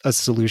was a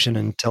solution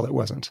until it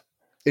wasn't.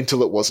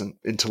 Until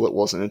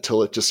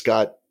it just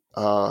got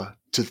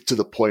to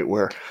the point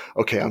where,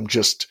 okay, I'm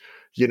just,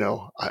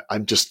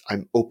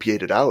 I'm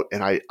opiated out,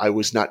 and I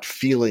was not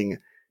feeling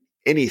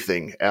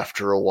anything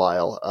after a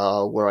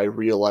while, where I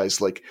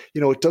realized,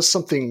 it does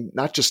something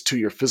not just to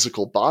your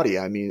physical body.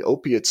 I mean,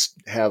 opiates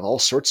have all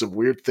sorts of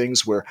weird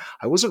things where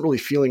I wasn't really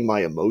feeling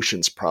my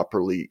emotions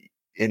properly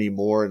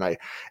anymore. And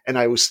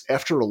I was,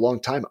 after a long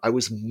time, I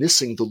was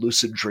missing the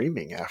lucid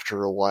dreaming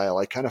after a while.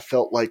 I kind of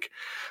felt like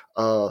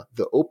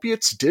the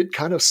opiates did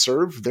kind of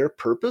serve their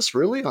purpose,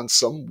 really, on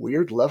some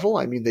weird level.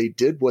 I mean, they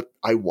did what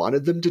I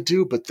wanted them to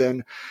do, but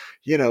then,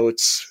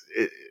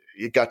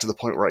 it got to the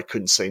point where I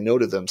couldn't say no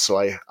to them. So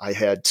I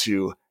had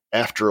to,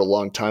 after a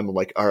long time, I'm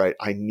like, all right,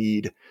 I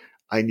need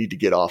to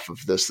get off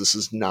of this. This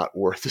is not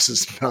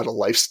a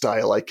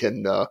lifestyle I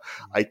can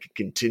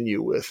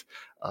continue with.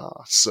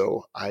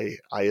 So I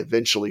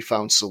eventually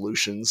found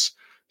solutions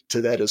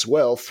to that as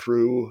well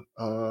through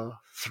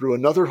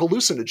another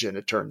hallucinogen.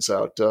 It turns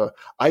out,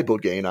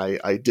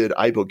 ibogaine. I did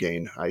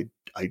ibogaine.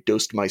 I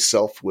dosed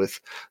myself with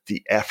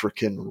the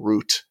African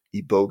root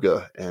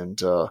iboga,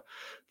 and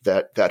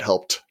that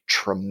helped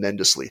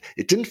tremendously.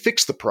 It didn't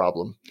fix the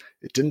problem,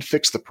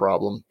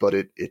 but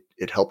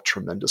it helped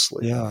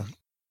tremendously. Yeah.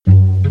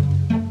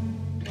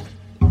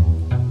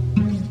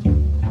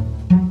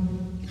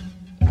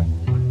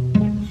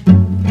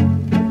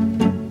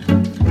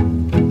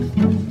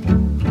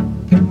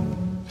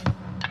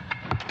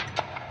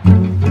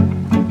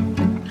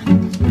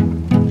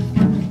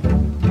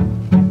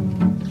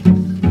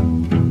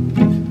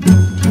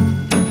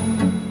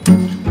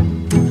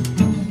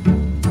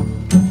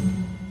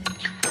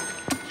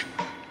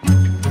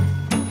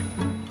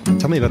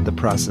 Tell me about the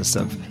process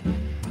of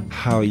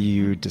how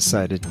you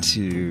decided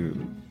to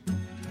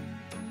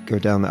go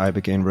down the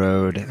ibogaine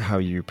road, how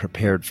you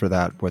prepared for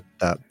that, what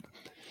that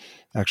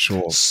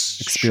actual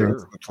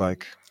experience looked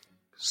like.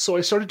 So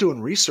I started doing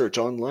research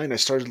online. I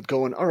started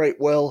going, all right,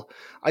 well,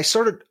 I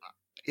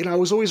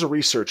was always a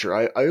researcher.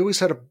 I always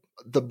had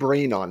the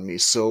brain on me.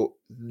 So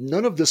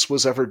none of this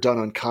was ever done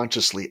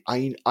unconsciously.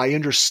 I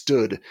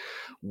understood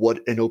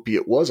what an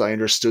opiate was. I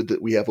understood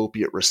that we have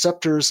opiate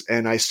receptors,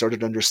 and I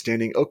started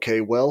understanding,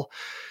 okay, well,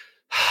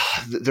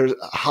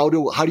 how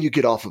do you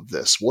get off of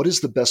this? What is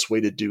the best way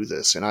to do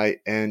this? And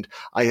I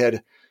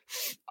had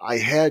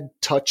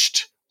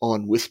touched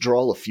on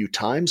withdrawal a few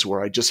times where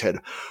I just had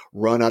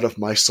run out of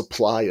my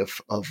supply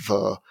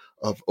of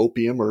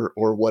opium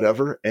or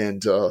whatever.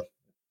 And,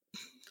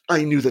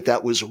 I knew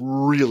that was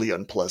really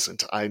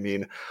unpleasant. I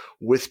mean,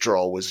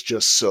 withdrawal was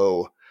just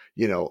so,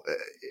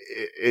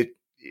 it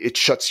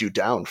shuts you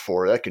down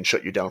that can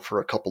shut you down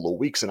for a couple of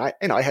weeks. And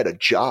I had a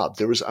job.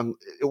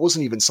 It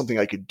wasn't even something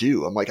I could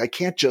do. I'm like, I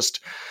can't just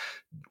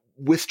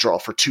withdraw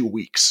for 2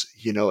 weeks,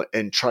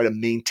 and try to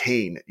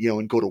maintain,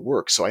 and go to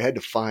work. So I had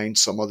to find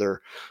some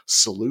other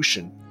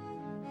solution.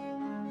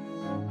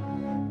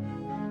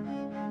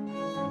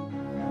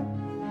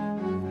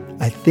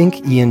 I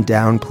think Ian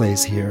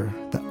downplays here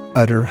the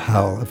utter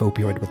hell of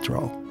opioid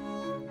withdrawal,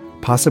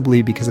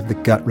 possibly because of the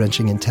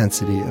gut-wrenching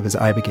intensity of his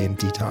ibogaine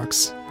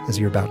detox, as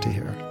you're about to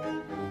hear.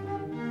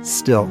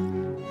 Still,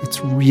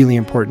 it's really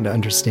important to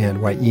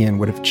understand why Ian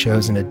would have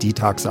chosen a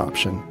detox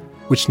option,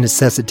 which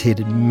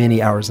necessitated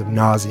many hours of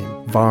nausea,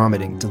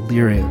 vomiting,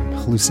 delirium,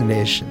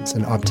 hallucinations,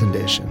 and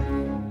obtundation.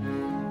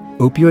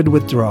 Opioid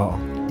withdrawal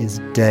is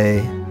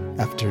day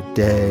after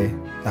day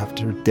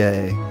after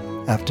day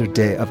after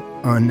day of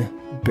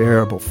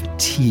unbearable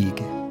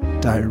fatigue,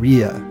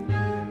 diarrhea,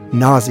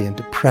 nausea and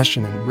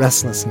depression and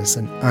restlessness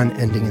and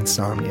unending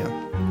insomnia.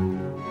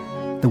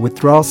 The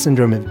withdrawal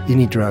syndrome of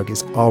any drug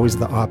is always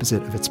the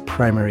opposite of its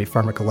primary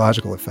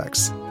pharmacological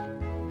effects.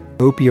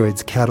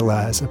 Opioids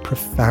catalyze a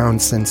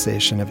profound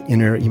sensation of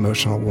inner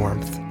emotional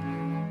warmth,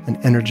 an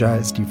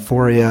energized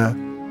euphoria,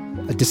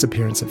 a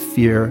disappearance of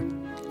fear,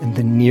 and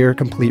the near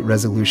complete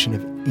resolution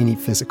of any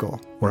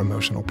physical or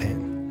emotional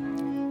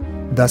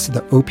pain. Thus,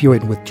 the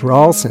opioid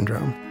withdrawal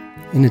syndrome,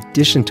 in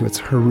addition to its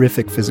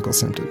horrific physical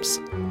symptoms,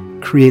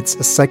 creates a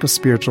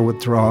psychospiritual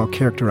withdrawal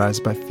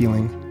characterized by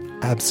feeling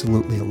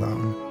absolutely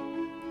alone,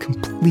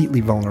 completely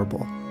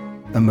vulnerable,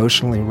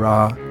 emotionally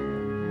raw,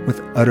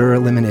 with utter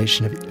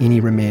elimination of any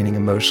remaining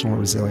emotional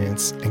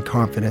resilience and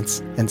confidence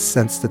and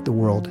sense that the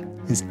world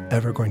is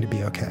ever going to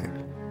be okay.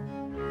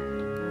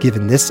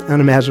 Given this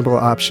unimaginable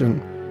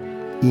option,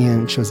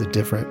 Ian chose a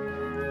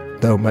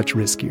different, though much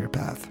riskier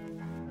path.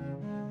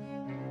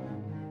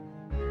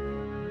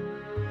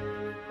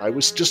 I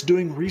was just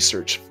doing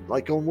research,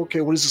 like, oh,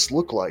 okay, what does this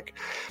look like?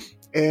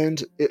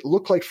 And it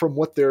looked like from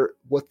what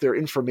their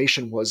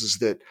information was is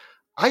that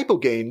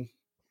ibogaine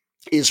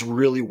is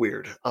really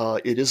weird.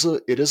 It is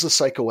a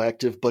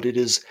psychoactive, but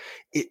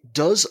it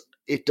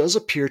does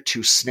appear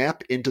to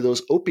snap into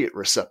those opiate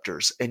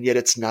receptors, and yet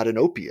it's not an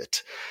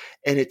opiate,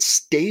 and it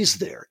stays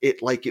there.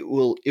 It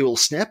will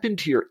snap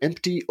into your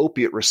empty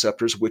opiate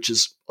receptors, which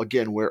is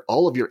again where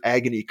all of your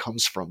agony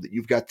comes from. That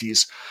you've got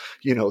these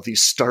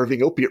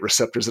starving opiate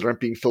receptors that aren't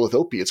being filled with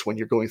opiates when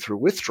you're going through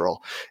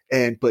withdrawal,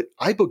 but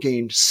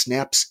ibogaine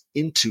snaps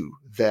into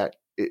that.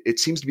 It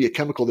seems to be a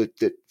chemical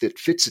that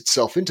fits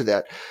itself into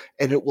that,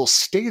 and it will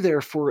stay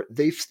there for,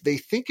 they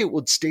think it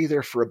would stay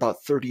there for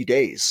about 30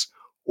 days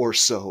or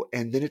so,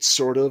 and then it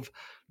sort of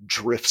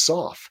drifts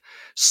off.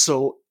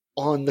 So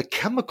on the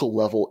chemical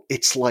level,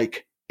 it's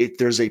like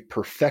there's a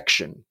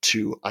perfection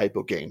to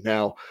ibogaine.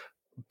 Now,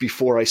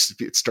 before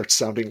it starts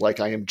sounding like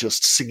I am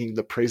just singing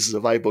the praises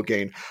of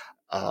ibogaine,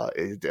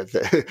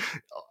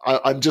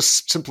 I'm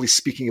just simply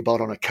speaking about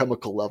on a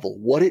chemical level.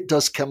 What it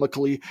does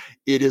chemically,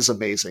 it is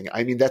amazing.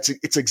 I mean,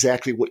 it's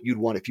exactly what you'd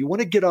want. If you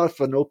want to get off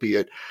an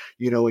opiate,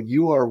 and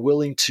you are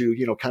willing to,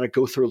 kind of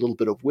go through a little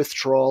bit of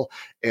withdrawal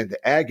and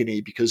the agony,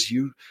 because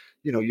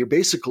you're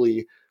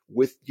basically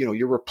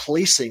you're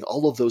replacing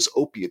all of those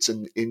opiates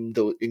in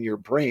your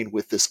brain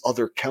with this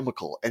other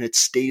chemical, and it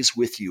stays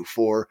with you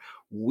for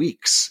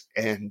weeks.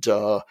 And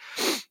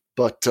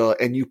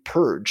you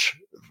purge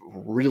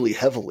really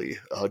heavily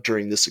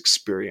during this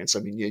experience. I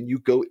mean, and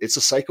it's a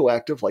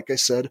psychoactive, like I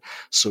said,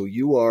 so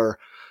you are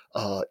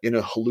in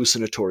a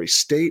hallucinatory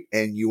state,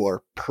 and you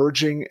are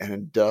purging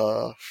and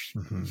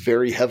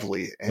very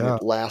heavily, and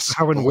it lasts.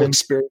 The whole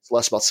experience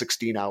lasts about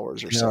 16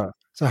 hours or so.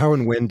 So how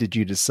and when did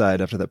you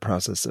decide after that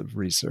process of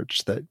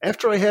research that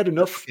after I had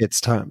enough,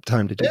 it's time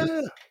to do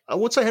it?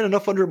 Once I had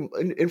enough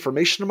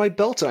information in my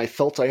belt and I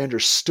felt I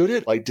understood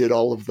it, I did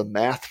all of the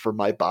math for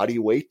my body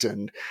weight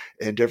and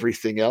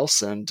everything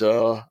else, and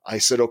I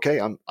said, okay,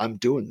 I'm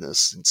doing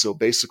this. And so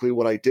basically,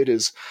 what I did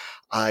is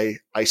I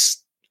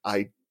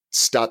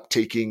stopped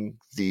taking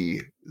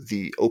the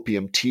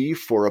opium tea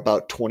for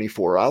about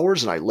 24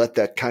 hours, and I let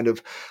that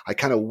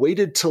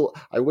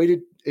I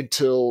waited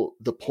until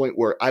the point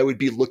where I would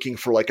be looking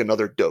for like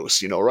another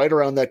dose, right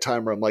around that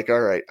time where I'm like,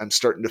 all right, I'm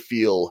starting to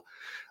feel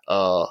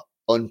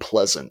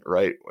unpleasant,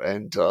 right?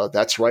 And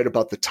that's right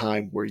about the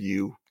time where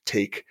you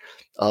take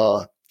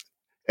and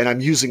I'm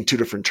using two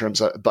different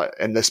terms,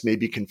 and this may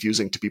be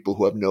confusing to people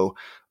who have no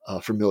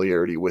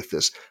familiarity with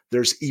this.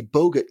 There's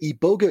iboga.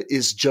 Iboga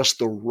is just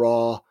the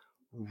raw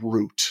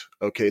root.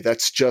 Okay,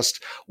 that's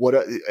just what,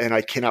 and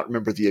I cannot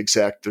remember the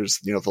exact. There's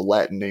the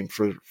Latin name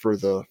for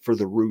the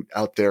root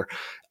out there,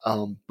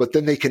 but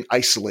then they can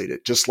isolate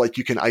it just like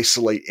you can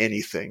isolate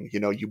anything.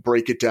 You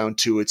break it down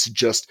to its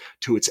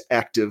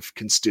active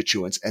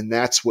constituents, and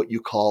that's what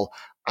you call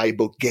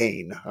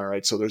ibogaine. All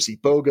right, so there's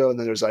iboga and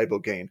then there's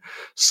ibogaine.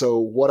 So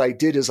what I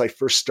did is I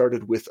first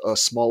started with a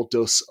small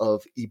dose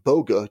of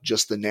iboga,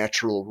 just the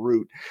natural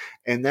root,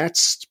 and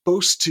that's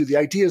the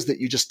idea is that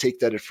you just take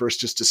that at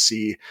first just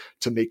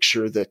to make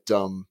sure that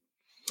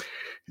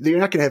you're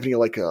not going to have any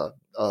like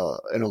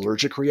an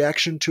allergic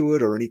reaction to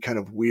it or any kind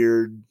of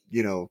weird,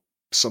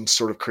 some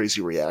sort of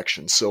crazy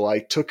reaction. So I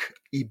took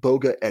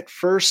iboga at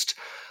first,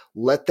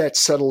 let that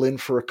settle in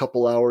for a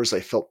couple hours. I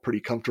felt pretty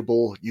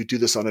comfortable. You do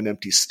this on an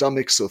empty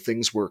stomach, so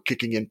things were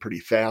kicking in pretty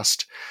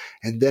fast.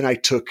 And then I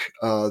took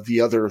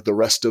the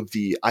rest of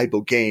the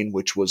ibogaine,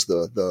 which was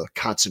the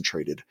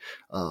concentrated,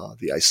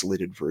 the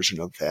isolated version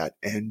of that.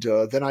 And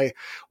then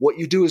what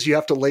you do is you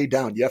have to lay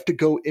down. You have to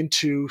go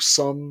into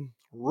some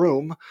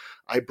room.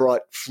 I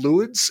brought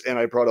fluids and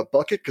I brought a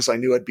bucket because I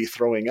knew I'd be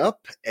throwing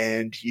up,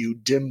 and you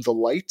dim the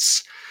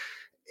lights.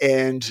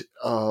 And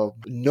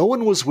no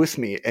one was with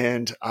me,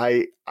 and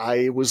I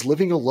was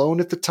living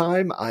alone at the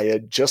time. I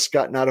had just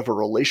gotten out of a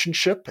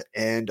relationship,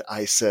 and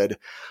I said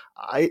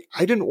I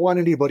didn't want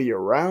anybody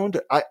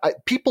around.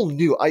 People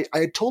knew. I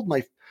had told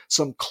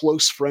some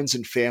close friends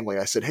and family.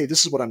 I said, hey,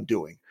 this is what I'm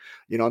doing.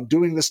 I'm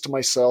doing this to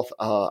myself.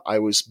 I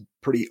was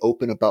pretty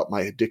open about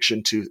my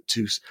addiction to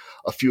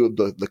a few of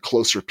the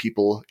closer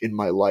people in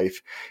my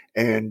life,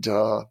 and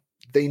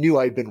they knew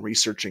I'd been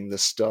researching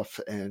this stuff,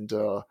 and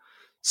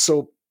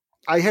so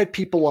I had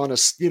people on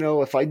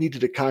if I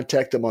needed to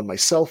contact them on my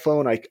cell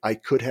phone, I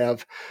could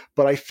have,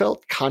 but I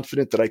felt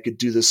confident that I could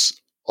do this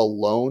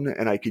alone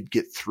and I could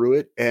get through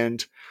it.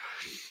 And,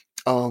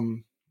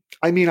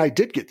 I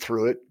did get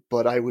through it,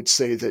 but I would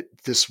say that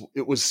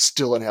it was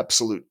still an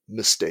absolute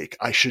mistake.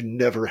 I should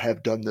never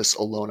have done this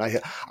alone.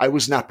 I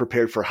was not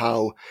prepared for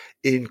how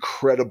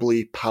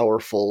incredibly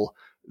powerful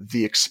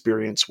the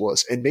experience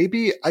was. And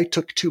maybe I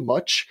took too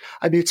much.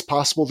 It's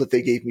possible that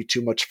they gave me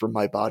too much for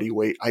my body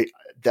weight.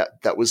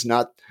 That was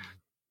not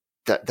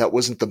that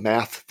wasn't the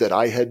math that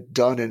I had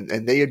done.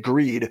 And they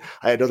agreed.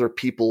 I had other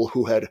people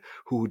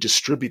who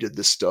distributed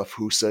this stuff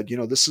who said,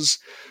 this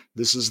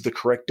is the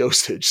correct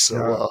dosage.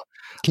 So,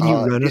 can you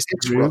run us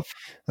it's through rough.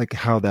 like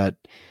how that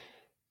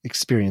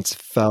experience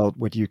felt,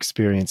 what you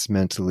experienced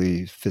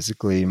mentally,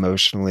 physically,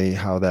 emotionally,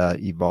 how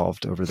that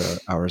evolved over the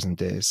hours and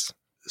days?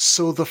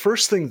 So the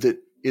first thing that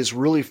was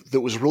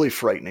really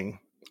frightening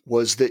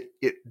was that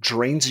it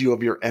drains you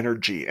of your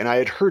energy. And I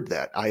had heard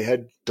that. I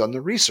had done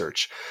the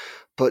research,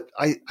 but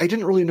I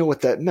didn't really know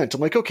what that meant.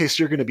 I'm like, okay,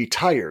 so you're going to be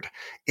tired.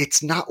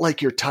 It's not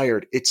like you're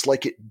tired. It's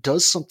like it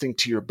does something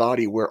to your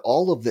body where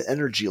all of the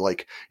energy,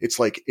 it's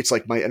like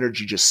my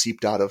energy just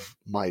seeped out of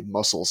my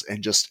muscles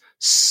and just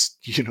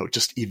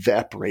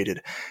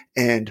evaporated,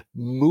 and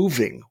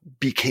moving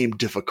became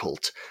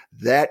difficult.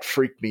 That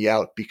freaked me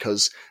out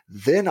because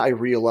then I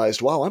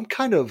realized, wow, I'm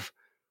kind of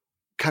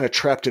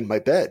trapped in my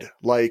bed.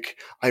 Like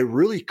I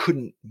really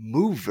couldn't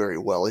move very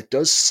well. It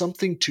does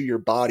something to your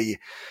body.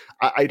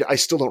 I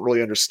still don't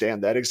really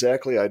understand that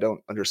exactly. I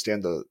don't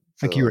understand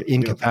like you were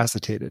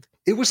incapacitated.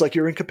 It was like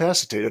you're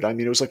incapacitated. I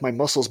mean, it was like my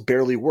muscles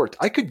barely worked.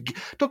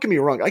 Don't get me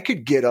wrong. I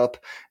could get up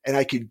and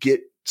I could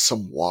get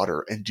some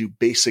water and do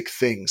basic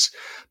things.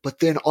 But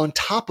then on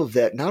top of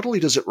that, not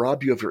only does it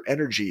rob you of your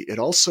energy,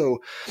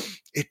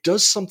 it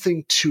does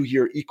something to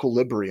your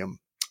equilibrium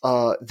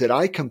that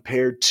I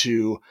compared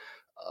to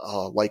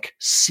like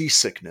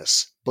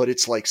seasickness, but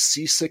it's like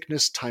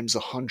seasickness times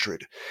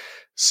 100.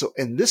 So,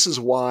 and this is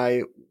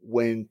why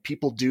when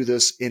people do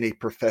this in a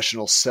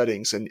professional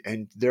settings,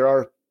 and there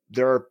are,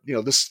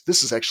 this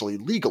is actually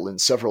legal in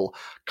several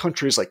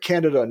countries like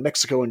Canada and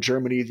Mexico and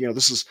Germany.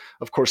 This is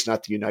of course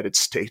not the United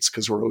States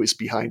because we're always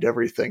behind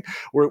everything.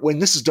 When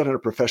this is done in a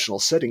professional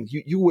setting,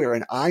 you wear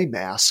an eye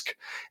mask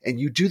and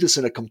you do this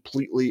in a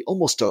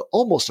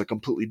almost a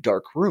completely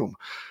dark room.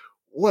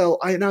 Well,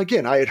 I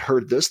had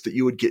heard that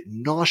you would get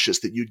nauseous,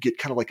 that you'd get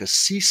kind of like a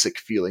seasick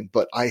feeling,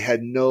 but I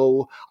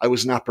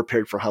was not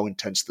prepared for how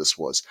intense this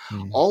was.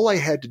 All I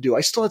had to do,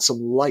 I still had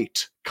some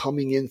light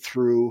coming in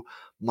through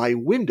my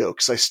window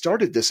because I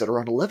started this at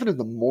around 11 in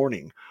the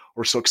morning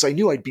or so, because I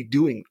knew I'd be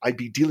dealing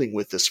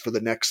with this for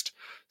the next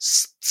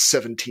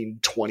 17,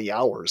 20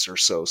 hours or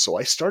so. So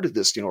I started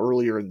this,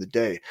 earlier in the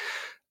day.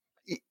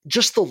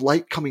 Just the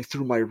light coming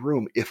through my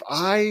room, if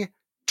I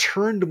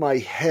turned my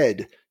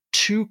head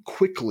too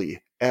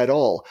quickly at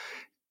all,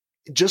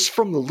 just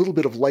from the little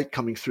bit of light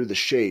coming through the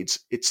shades,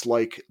 it's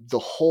like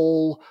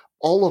all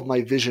of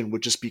my vision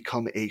would just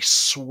become a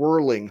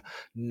swirling,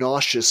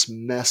 nauseous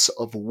mess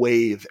of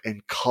wave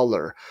and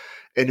color.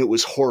 And it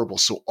was horrible.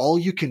 So all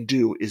you can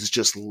do is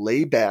just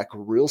lay back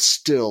real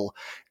still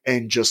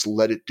and just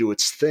let it do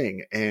its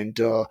thing. And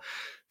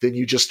then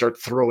you just start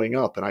throwing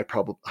up. And I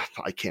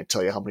can't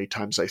tell you how many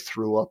times I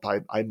threw up.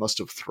 I must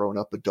have thrown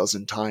up a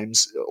dozen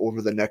times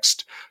over the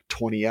next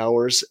 20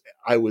 hours.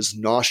 I was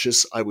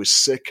nauseous. I was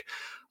sick.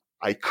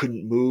 I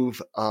couldn't move.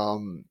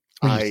 Were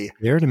you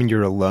scared? I mean,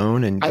 you're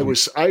alone, and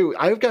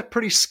I got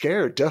pretty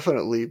scared,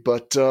 definitely,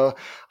 but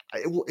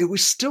it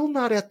was still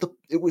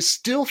it was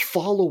still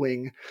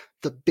following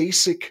the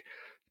basic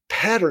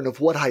pattern of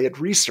what I had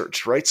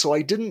researched, right? So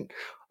I didn't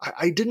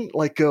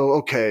like go,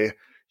 okay,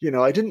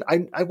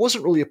 I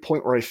wasn't really a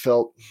point where I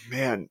felt,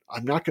 man,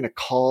 I'm not going to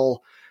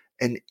call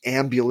an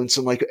ambulance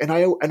and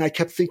I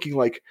kept thinking,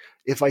 like,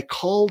 if I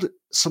called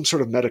some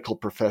sort of medical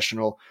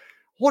professional,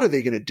 what are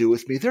they going to do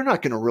with me? They're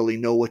not going to really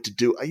know what to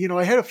do.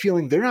 I had a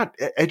feeling they're not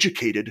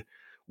educated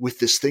with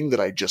this thing that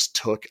I just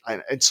took.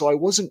 And so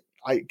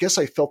I guess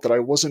I felt that I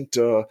wasn't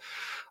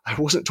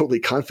totally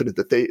confident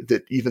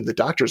that even the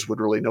doctors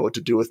would really know what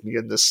to do with me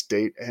in this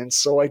state. And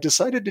so I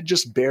decided to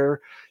just to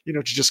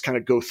just kind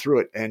of go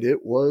through it. And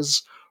it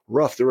was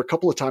rough. There were a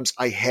couple of times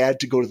I had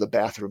to go to the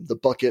bathroom. The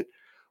bucket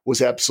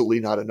was absolutely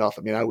not enough.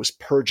 I mean, I was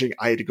purging.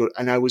 I had to go,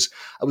 and I was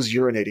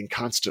urinating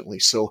constantly.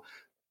 So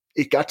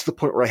it got to the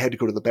point where I had to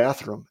go to the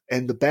bathroom,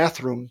 and the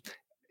bathroom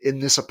in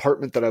this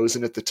apartment that I was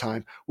in at the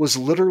time was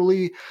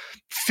literally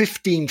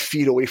 15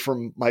 feet away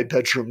from my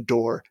bedroom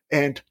door.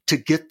 And to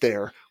get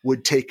there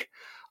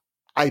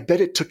I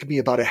bet it took me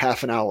about a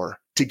half an hour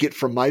to get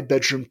from my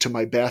bedroom to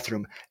my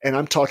bathroom. And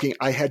I'm talking,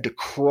 I had to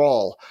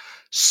crawl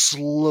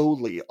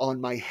slowly on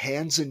my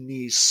hands and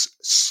knees,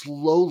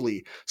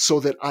 slowly, so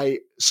that I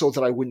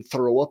wouldn't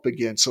throw up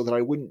again, so that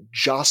I wouldn't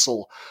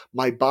jostle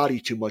my body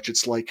too much.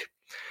 It's like,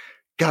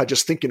 God,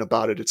 just thinking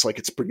about it, it's like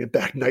it's bringing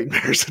back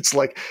nightmares. It's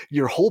like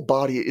your whole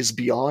body is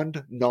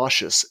beyond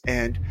nauseous.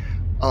 And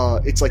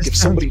it's like if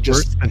somebody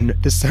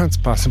this sounds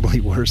possibly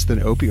worse than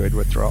opioid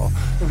withdrawal.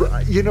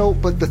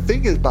 But the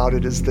thing about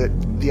it is that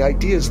the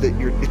idea is that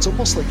it's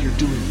almost like you're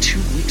doing 2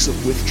 weeks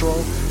of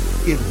withdrawal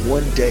in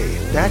one day.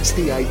 That's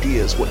the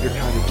idea, is what you're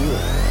kind of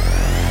doing.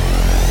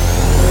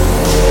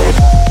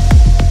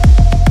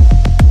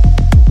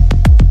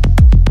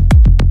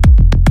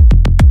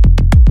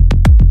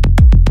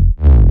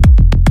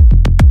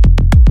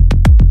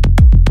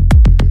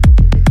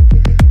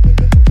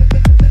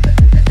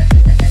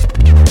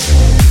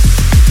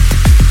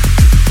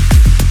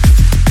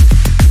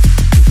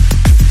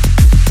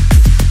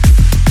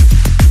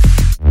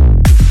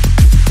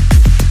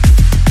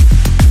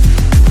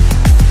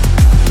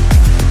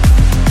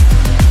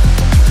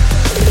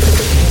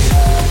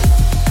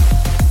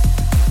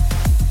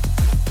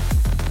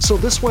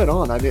 this went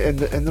on. I mean, and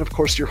then of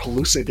course you're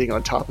hallucinating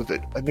on top of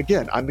it. And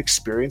again, I'm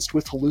experienced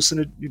with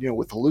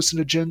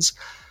hallucinogens.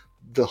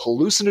 The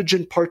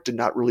hallucinogen part did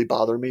not really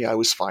bother me. I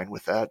was fine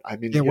with that. I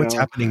mean, what's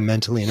happening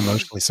mentally and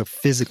emotionally? So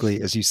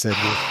physically, as you said,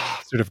 you're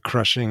sort of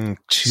crushing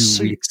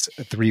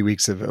 3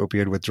 weeks of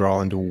opioid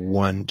withdrawal into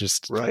one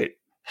just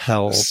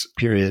hell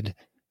period.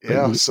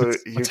 Yeah, so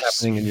what's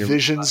happening in your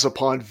visions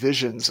upon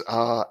visions,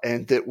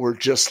 and that were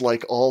just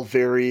like all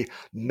very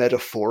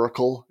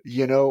metaphorical,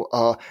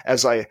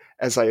 as I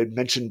had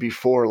mentioned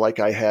before, like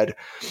I had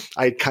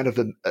kind of,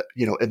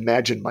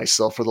 imagined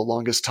myself for the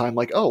longest time,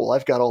 like, oh, well,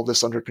 I've got all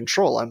this under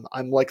control.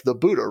 I'm like the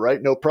Buddha,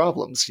 right? No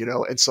problems,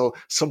 and so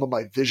some of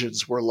my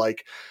visions were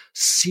like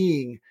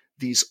seeing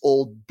these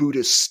old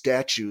Buddhist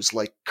statues,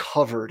 like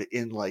covered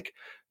in like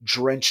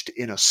drenched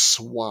in a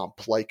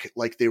swamp, like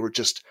they were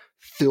just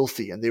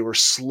filthy, and they were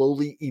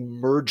slowly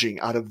emerging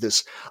out of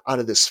this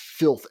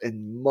filth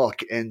and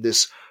muck and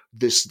this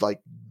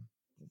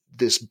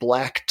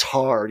black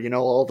tar,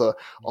 all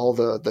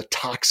the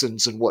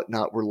toxins and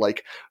whatnot were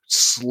like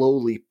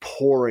slowly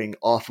pouring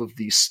off of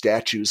these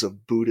statues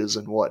of Buddhas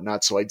and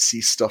whatnot. So I'd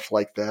see stuff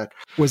like that.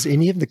 Was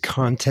any of the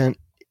content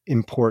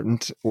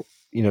important?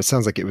 It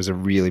sounds like it was a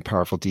really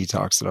powerful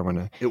detox that I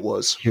want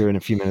to hear in a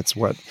few minutes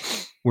what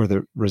were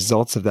the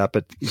results of that,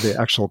 but the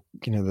actual,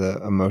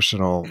 the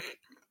emotional,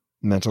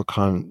 mental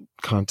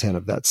content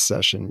of that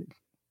session,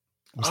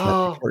 was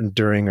that important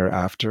during or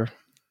after?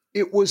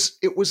 It was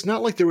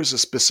not like there was a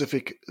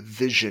specific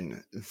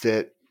vision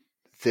that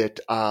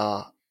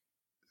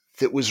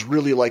was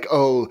really like,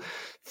 oh,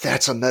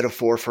 that's a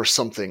metaphor for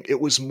something. It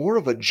was more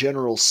of a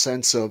general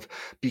sense of,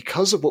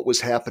 because of what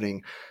was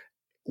happening,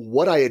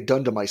 what I had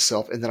done to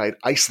myself, and then I'd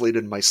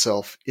isolated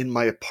myself in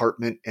my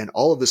apartment, and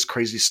all of this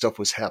crazy stuff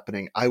was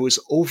happening. I was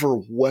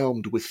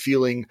overwhelmed with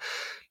feeling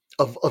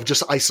of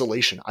just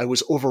isolation. I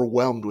was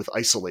overwhelmed with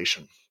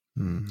isolation,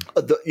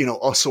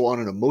 also on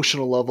an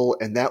emotional level.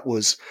 And that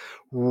was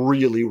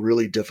really,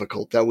 really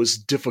difficult. That was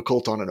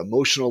difficult on an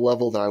emotional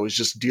level, that I was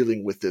just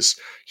dealing with this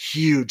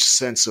huge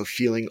sense of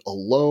feeling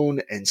alone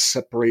and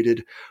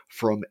separated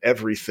from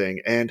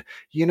everything. And,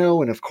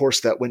 and of course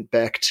that went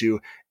back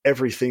to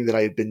everything that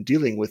I had been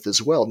dealing with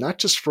as well, not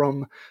just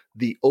from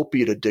the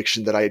opiate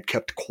addiction that I had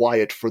kept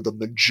quiet for the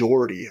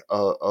majority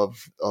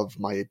of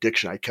my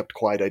addiction. I kept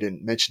quiet. I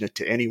didn't mention it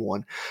to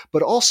anyone,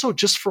 but also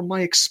just from my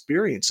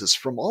experiences,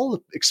 from all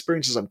the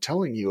experiences I'm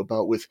telling you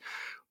about with,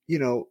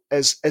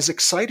 as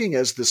exciting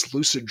as this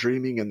lucid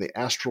dreaming and the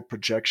astral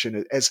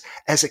projection, as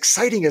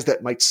exciting as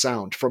that might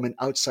sound from an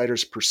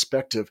outsider's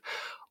perspective,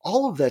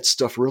 all of that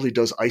stuff really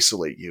does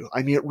isolate you.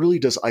 I mean, it really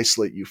does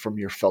isolate you from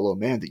your fellow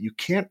man, that you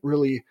can't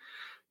really,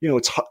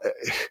 it's,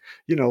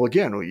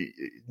 again,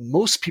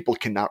 most people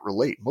cannot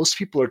relate. Most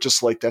people are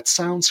just like, that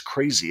sounds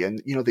crazy.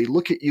 And, they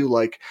look at you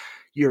like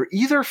you're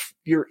either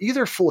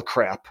full of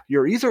crap,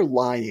 you're either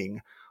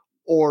lying,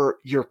 or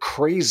you're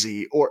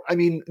crazy, or, I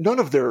mean, none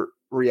of their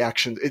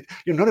reaction,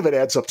 none of it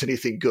adds up to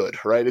anything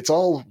good, right? It's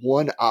all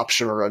one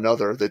option or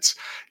another. That's,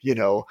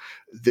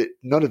 that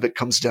none of it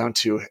comes down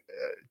to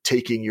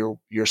taking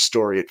your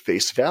story at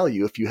face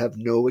value if you have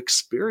no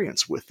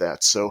experience with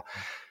that. So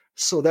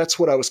that's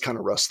what I was kind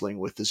of wrestling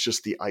with, is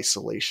just the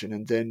isolation.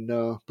 And then,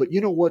 but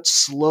you know what?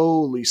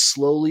 Slowly,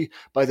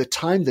 by the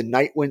time the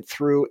night went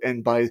through,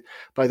 and by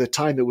the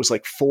time it was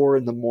like 4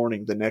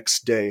 a.m. the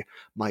next day,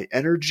 my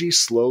energy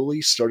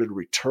slowly started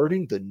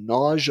returning. The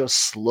nausea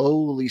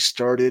slowly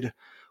started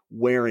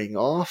wearing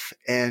off.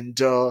 And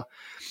I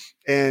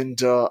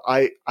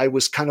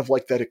was kind of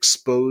like that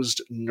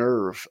exposed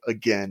nerve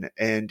again.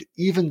 And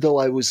even though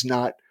I was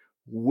not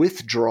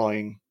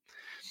withdrawing,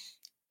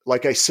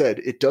 like I said,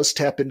 it does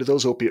tap into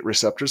those opiate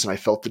receptors, and I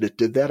felt that it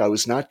did that. I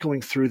was not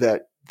going through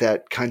that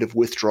kind of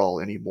withdrawal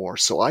anymore.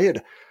 So I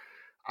had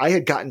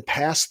gotten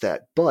past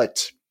that,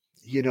 but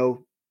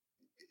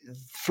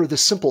for the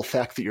simple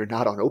fact that you're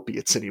not on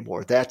opiates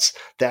anymore, that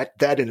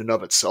in and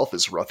of itself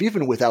is rough,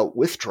 even without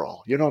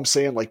withdrawal. You know what I'm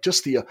saying? Like,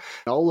 just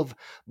all of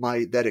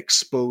that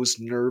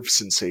exposed nerve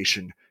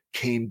sensation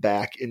came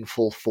back in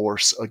full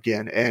force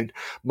again. And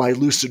my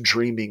lucid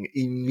dreaming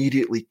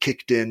immediately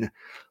kicked in,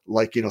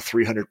 like,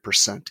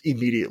 300%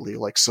 immediately.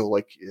 Like, so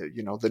like,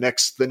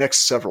 the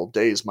next several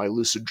days, my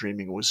lucid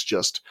dreaming was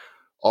just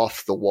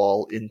off the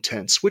wall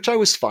intense, which I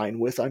was fine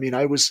with. I mean,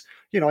 I was,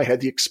 I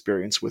had the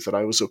experience with it.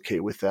 I was okay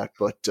with that,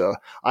 but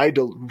I had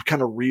to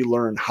kind of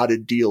relearn how to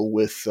deal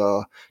with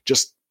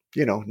just,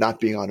 not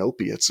being on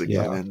opiates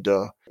again. Yeah. And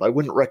I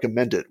wouldn't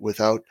recommend it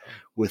without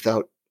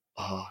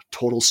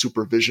total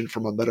supervision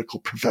from a medical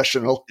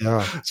professional.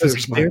 Yeah. So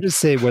it's fair to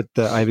say what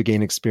the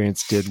Ibogaine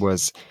experience did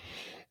was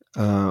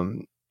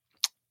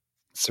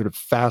sort of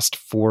fast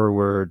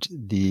forward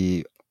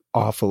the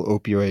awful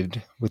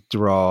opioid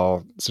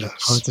withdrawal, sort of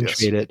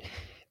concentrate it,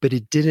 but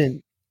it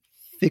didn't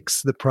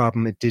fix the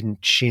problem. It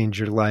didn't change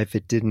your life.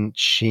 It didn't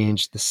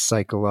change the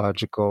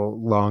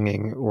psychological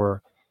longing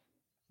or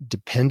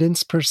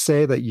dependence per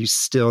se, that you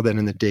still then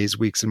in the days,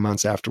 weeks, and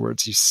months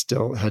afterwards, you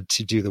still had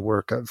to do the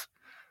work of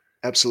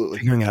Absolutely.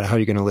 figuring out how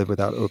you're going to live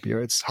without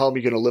opioids. How am I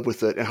going to live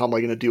with it, and how am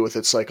I going to deal with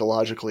it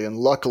psychologically? And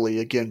luckily,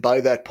 again,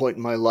 by that point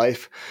in my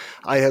life,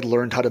 I had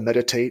learned how to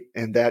meditate.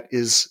 And that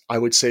is, I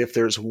would say, if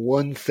there's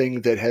one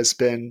thing that has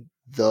been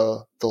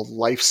the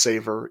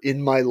lifesaver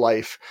in my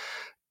life,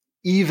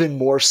 even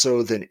more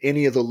so than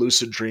any of the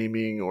lucid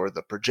dreaming or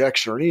the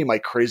projection or any of my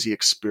crazy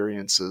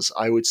experiences,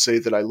 I would say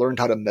that I learned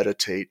how to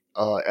meditate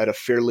at a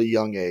fairly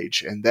young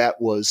age, and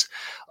that was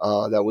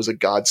a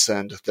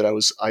godsend that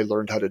I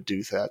learned how to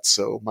do that.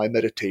 So my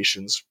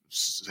meditations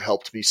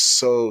helped me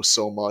so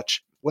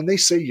much. When they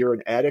say you're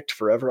an addict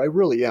forever, I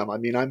really am. I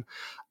mean, I'm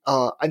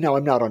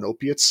not on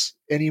opiates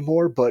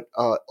anymore, but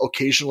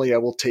occasionally I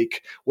will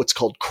take what's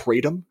called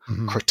kratom.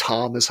 Mm-hmm.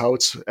 Kratom is how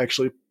it's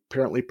actually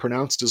apparently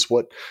pronounced, is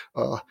what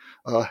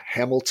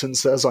Hamilton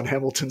says on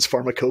Hamilton's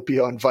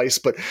Pharmacopoeia on Vice.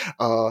 But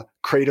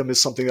kratom is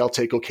something I'll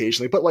take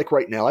occasionally. But like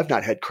right now, I've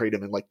not had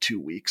kratom in like 2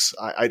 weeks.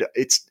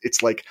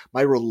 It's like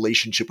my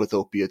relationship with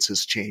opiates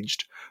has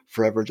changed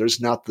forever. There's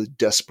not the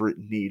desperate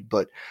need,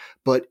 but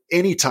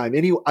anytime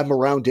I'm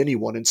around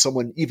anyone and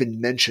someone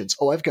even mentions,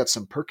 "Oh, I've got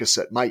some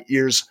Percocet," my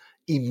ears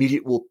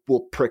immediately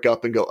will prick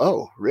up and go,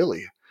 "Oh,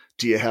 really?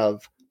 Do you have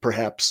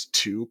perhaps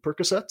 2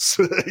 Percocets?"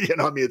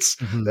 I mean,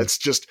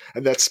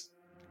 that's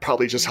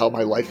probably just how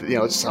my life,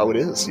 it's how it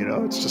is,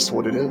 it's just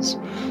what it is.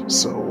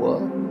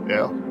 So,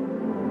 yeah.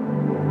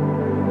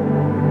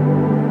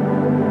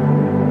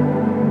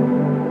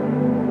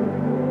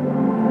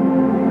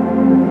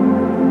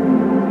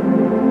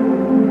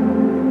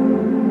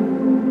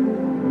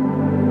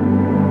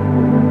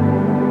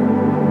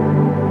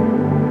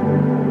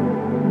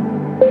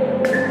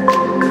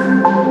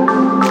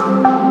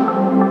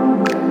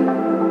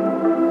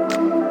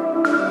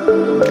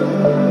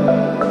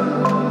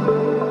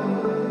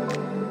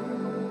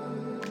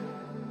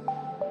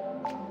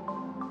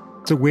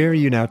 So where are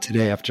you now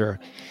today after,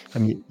 I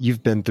mean,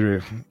 you've been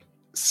through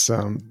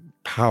some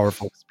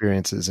powerful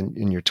experiences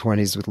in your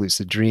 20s with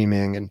lucid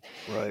dreaming and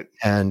Right.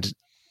 and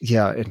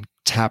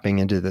tapping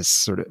into this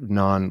sort of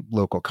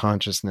non-local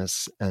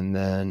consciousness, and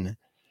then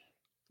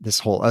this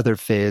whole other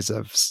phase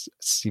of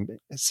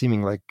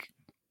seeming like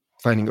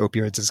finding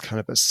opioids as kind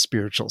of a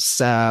spiritual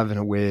salve and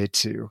a way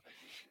to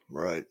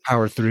Right.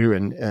 power through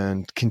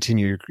and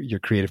continue your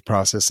creative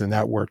process. And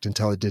that worked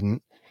until it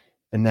didn't.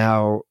 And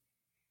now,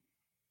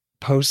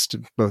 post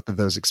both of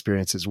those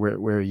experiences, where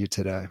are you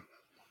today?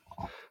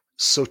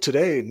 So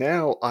today,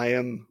 now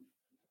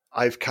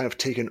I've kind of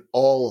taken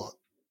all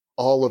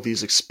of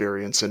these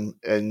experiences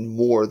and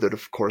more that,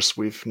 of course,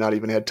 we've not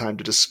even had time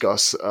to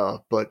discuss.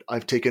 But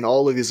I've taken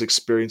all of these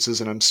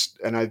experiences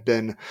and I've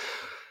been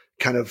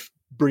kind of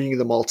bringing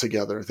them all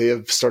together. They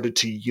have started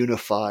to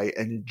unify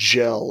and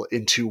gel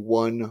into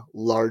one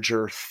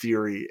larger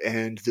theory.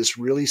 And this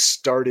really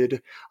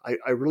started,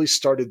 I really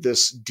started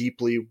this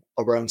deeply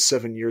around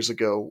 7 years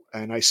ago.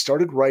 And I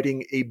started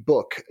writing a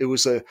book. It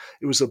was a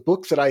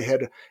book that I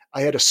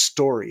had a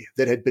story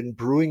that had been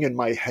brewing in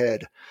my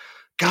head.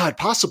 God,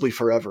 possibly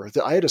forever.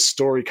 I had a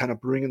story kind of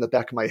brewing in the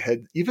back of my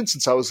head, even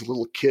since I was a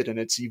little kid, and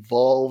it's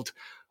evolved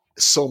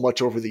so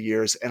much over the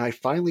years. And I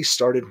finally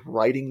started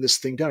writing this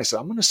thing down. I said,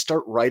 I'm going to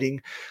start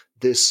writing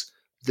this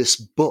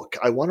book.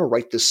 I want to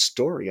write this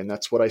story. And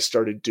that's what I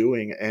started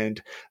doing.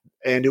 And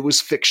it was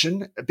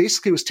fiction.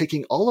 Basically, it was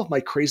taking all of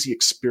my crazy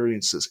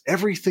experiences,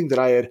 everything that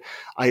I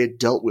had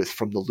dealt with,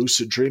 from the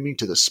lucid dreaming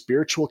to the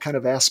spiritual kind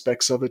of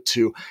aspects of it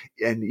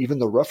and even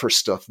the rougher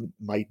stuff,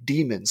 my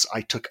demons. I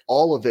took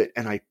all of it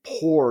and I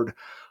poured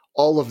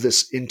all of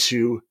this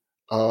into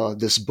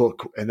this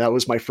book. And that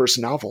was my first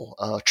novel,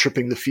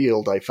 Tripping the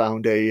Field. I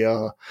found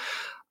an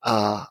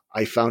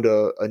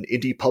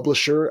indie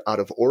publisher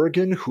out of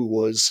Oregon who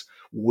was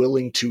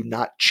willing to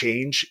not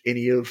change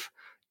any of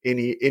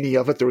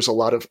it. There was a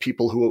lot of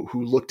people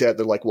who looked at it,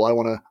 they're like,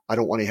 well, I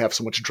don't want to have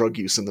so much drug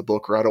use in the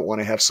book, or I don't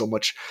want to have so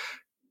much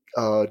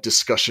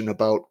discussion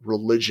about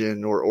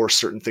religion or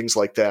certain things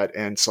like that.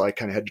 And so I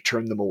kind of had to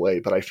turn them away.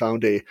 But I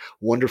found a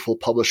wonderful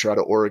publisher out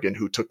of Oregon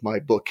who took my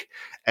book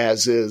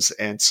as is.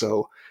 And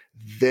so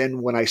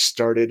then when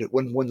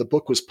the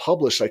book was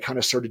published, I kind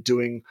of started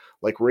doing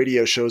like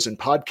radio shows and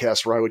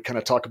podcasts where I would kind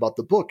of talk about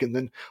the book. And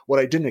then what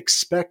I didn't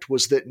expect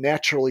was that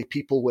naturally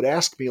people would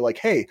ask me like,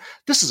 hey,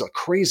 this is a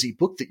crazy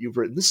book that you've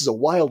written. This is a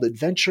wild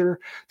adventure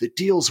that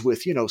deals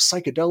with,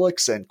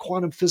 psychedelics and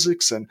quantum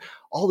physics and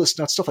all this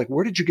nut stuff. Like,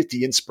 where did you get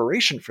the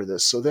inspiration for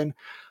this? So then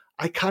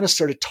I kind of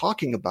started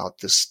talking about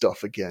this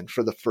stuff again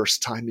for the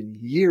first time in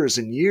years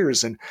and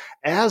years. And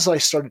as I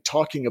started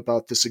talking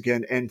about this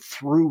again, and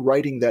through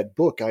writing that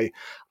book, I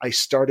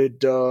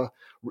started,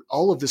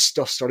 all of this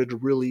stuff started to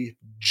really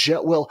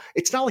gel. Well,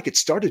 it's not like it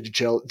started to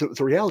gel.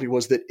 The reality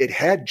was that it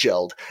had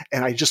gelled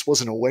and I just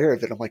wasn't aware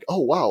of it. I'm like, oh,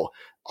 wow,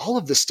 all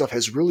of this stuff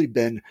has really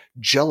been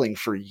gelling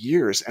for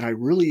years. And I've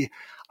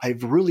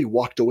really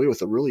walked away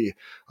with a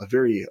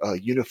very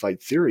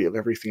unified theory of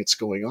everything that's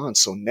going on.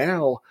 So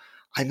now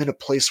I'm in a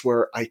place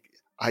where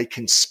I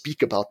can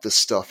speak about this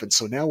stuff. And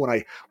so now when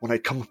I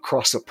come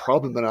across a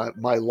problem in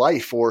my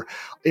life, or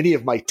any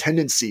of my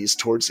tendencies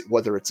towards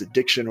whether it's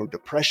addiction or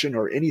depression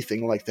or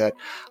anything like that,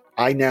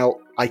 I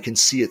can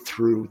see it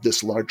through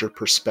this larger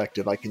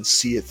perspective. I can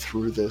see it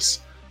through this,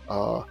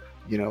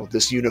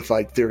 this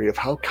unified theory of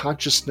how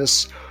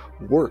consciousness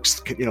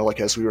works,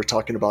 like as we were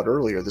talking about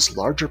earlier, this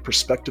larger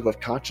perspective of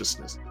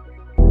consciousness.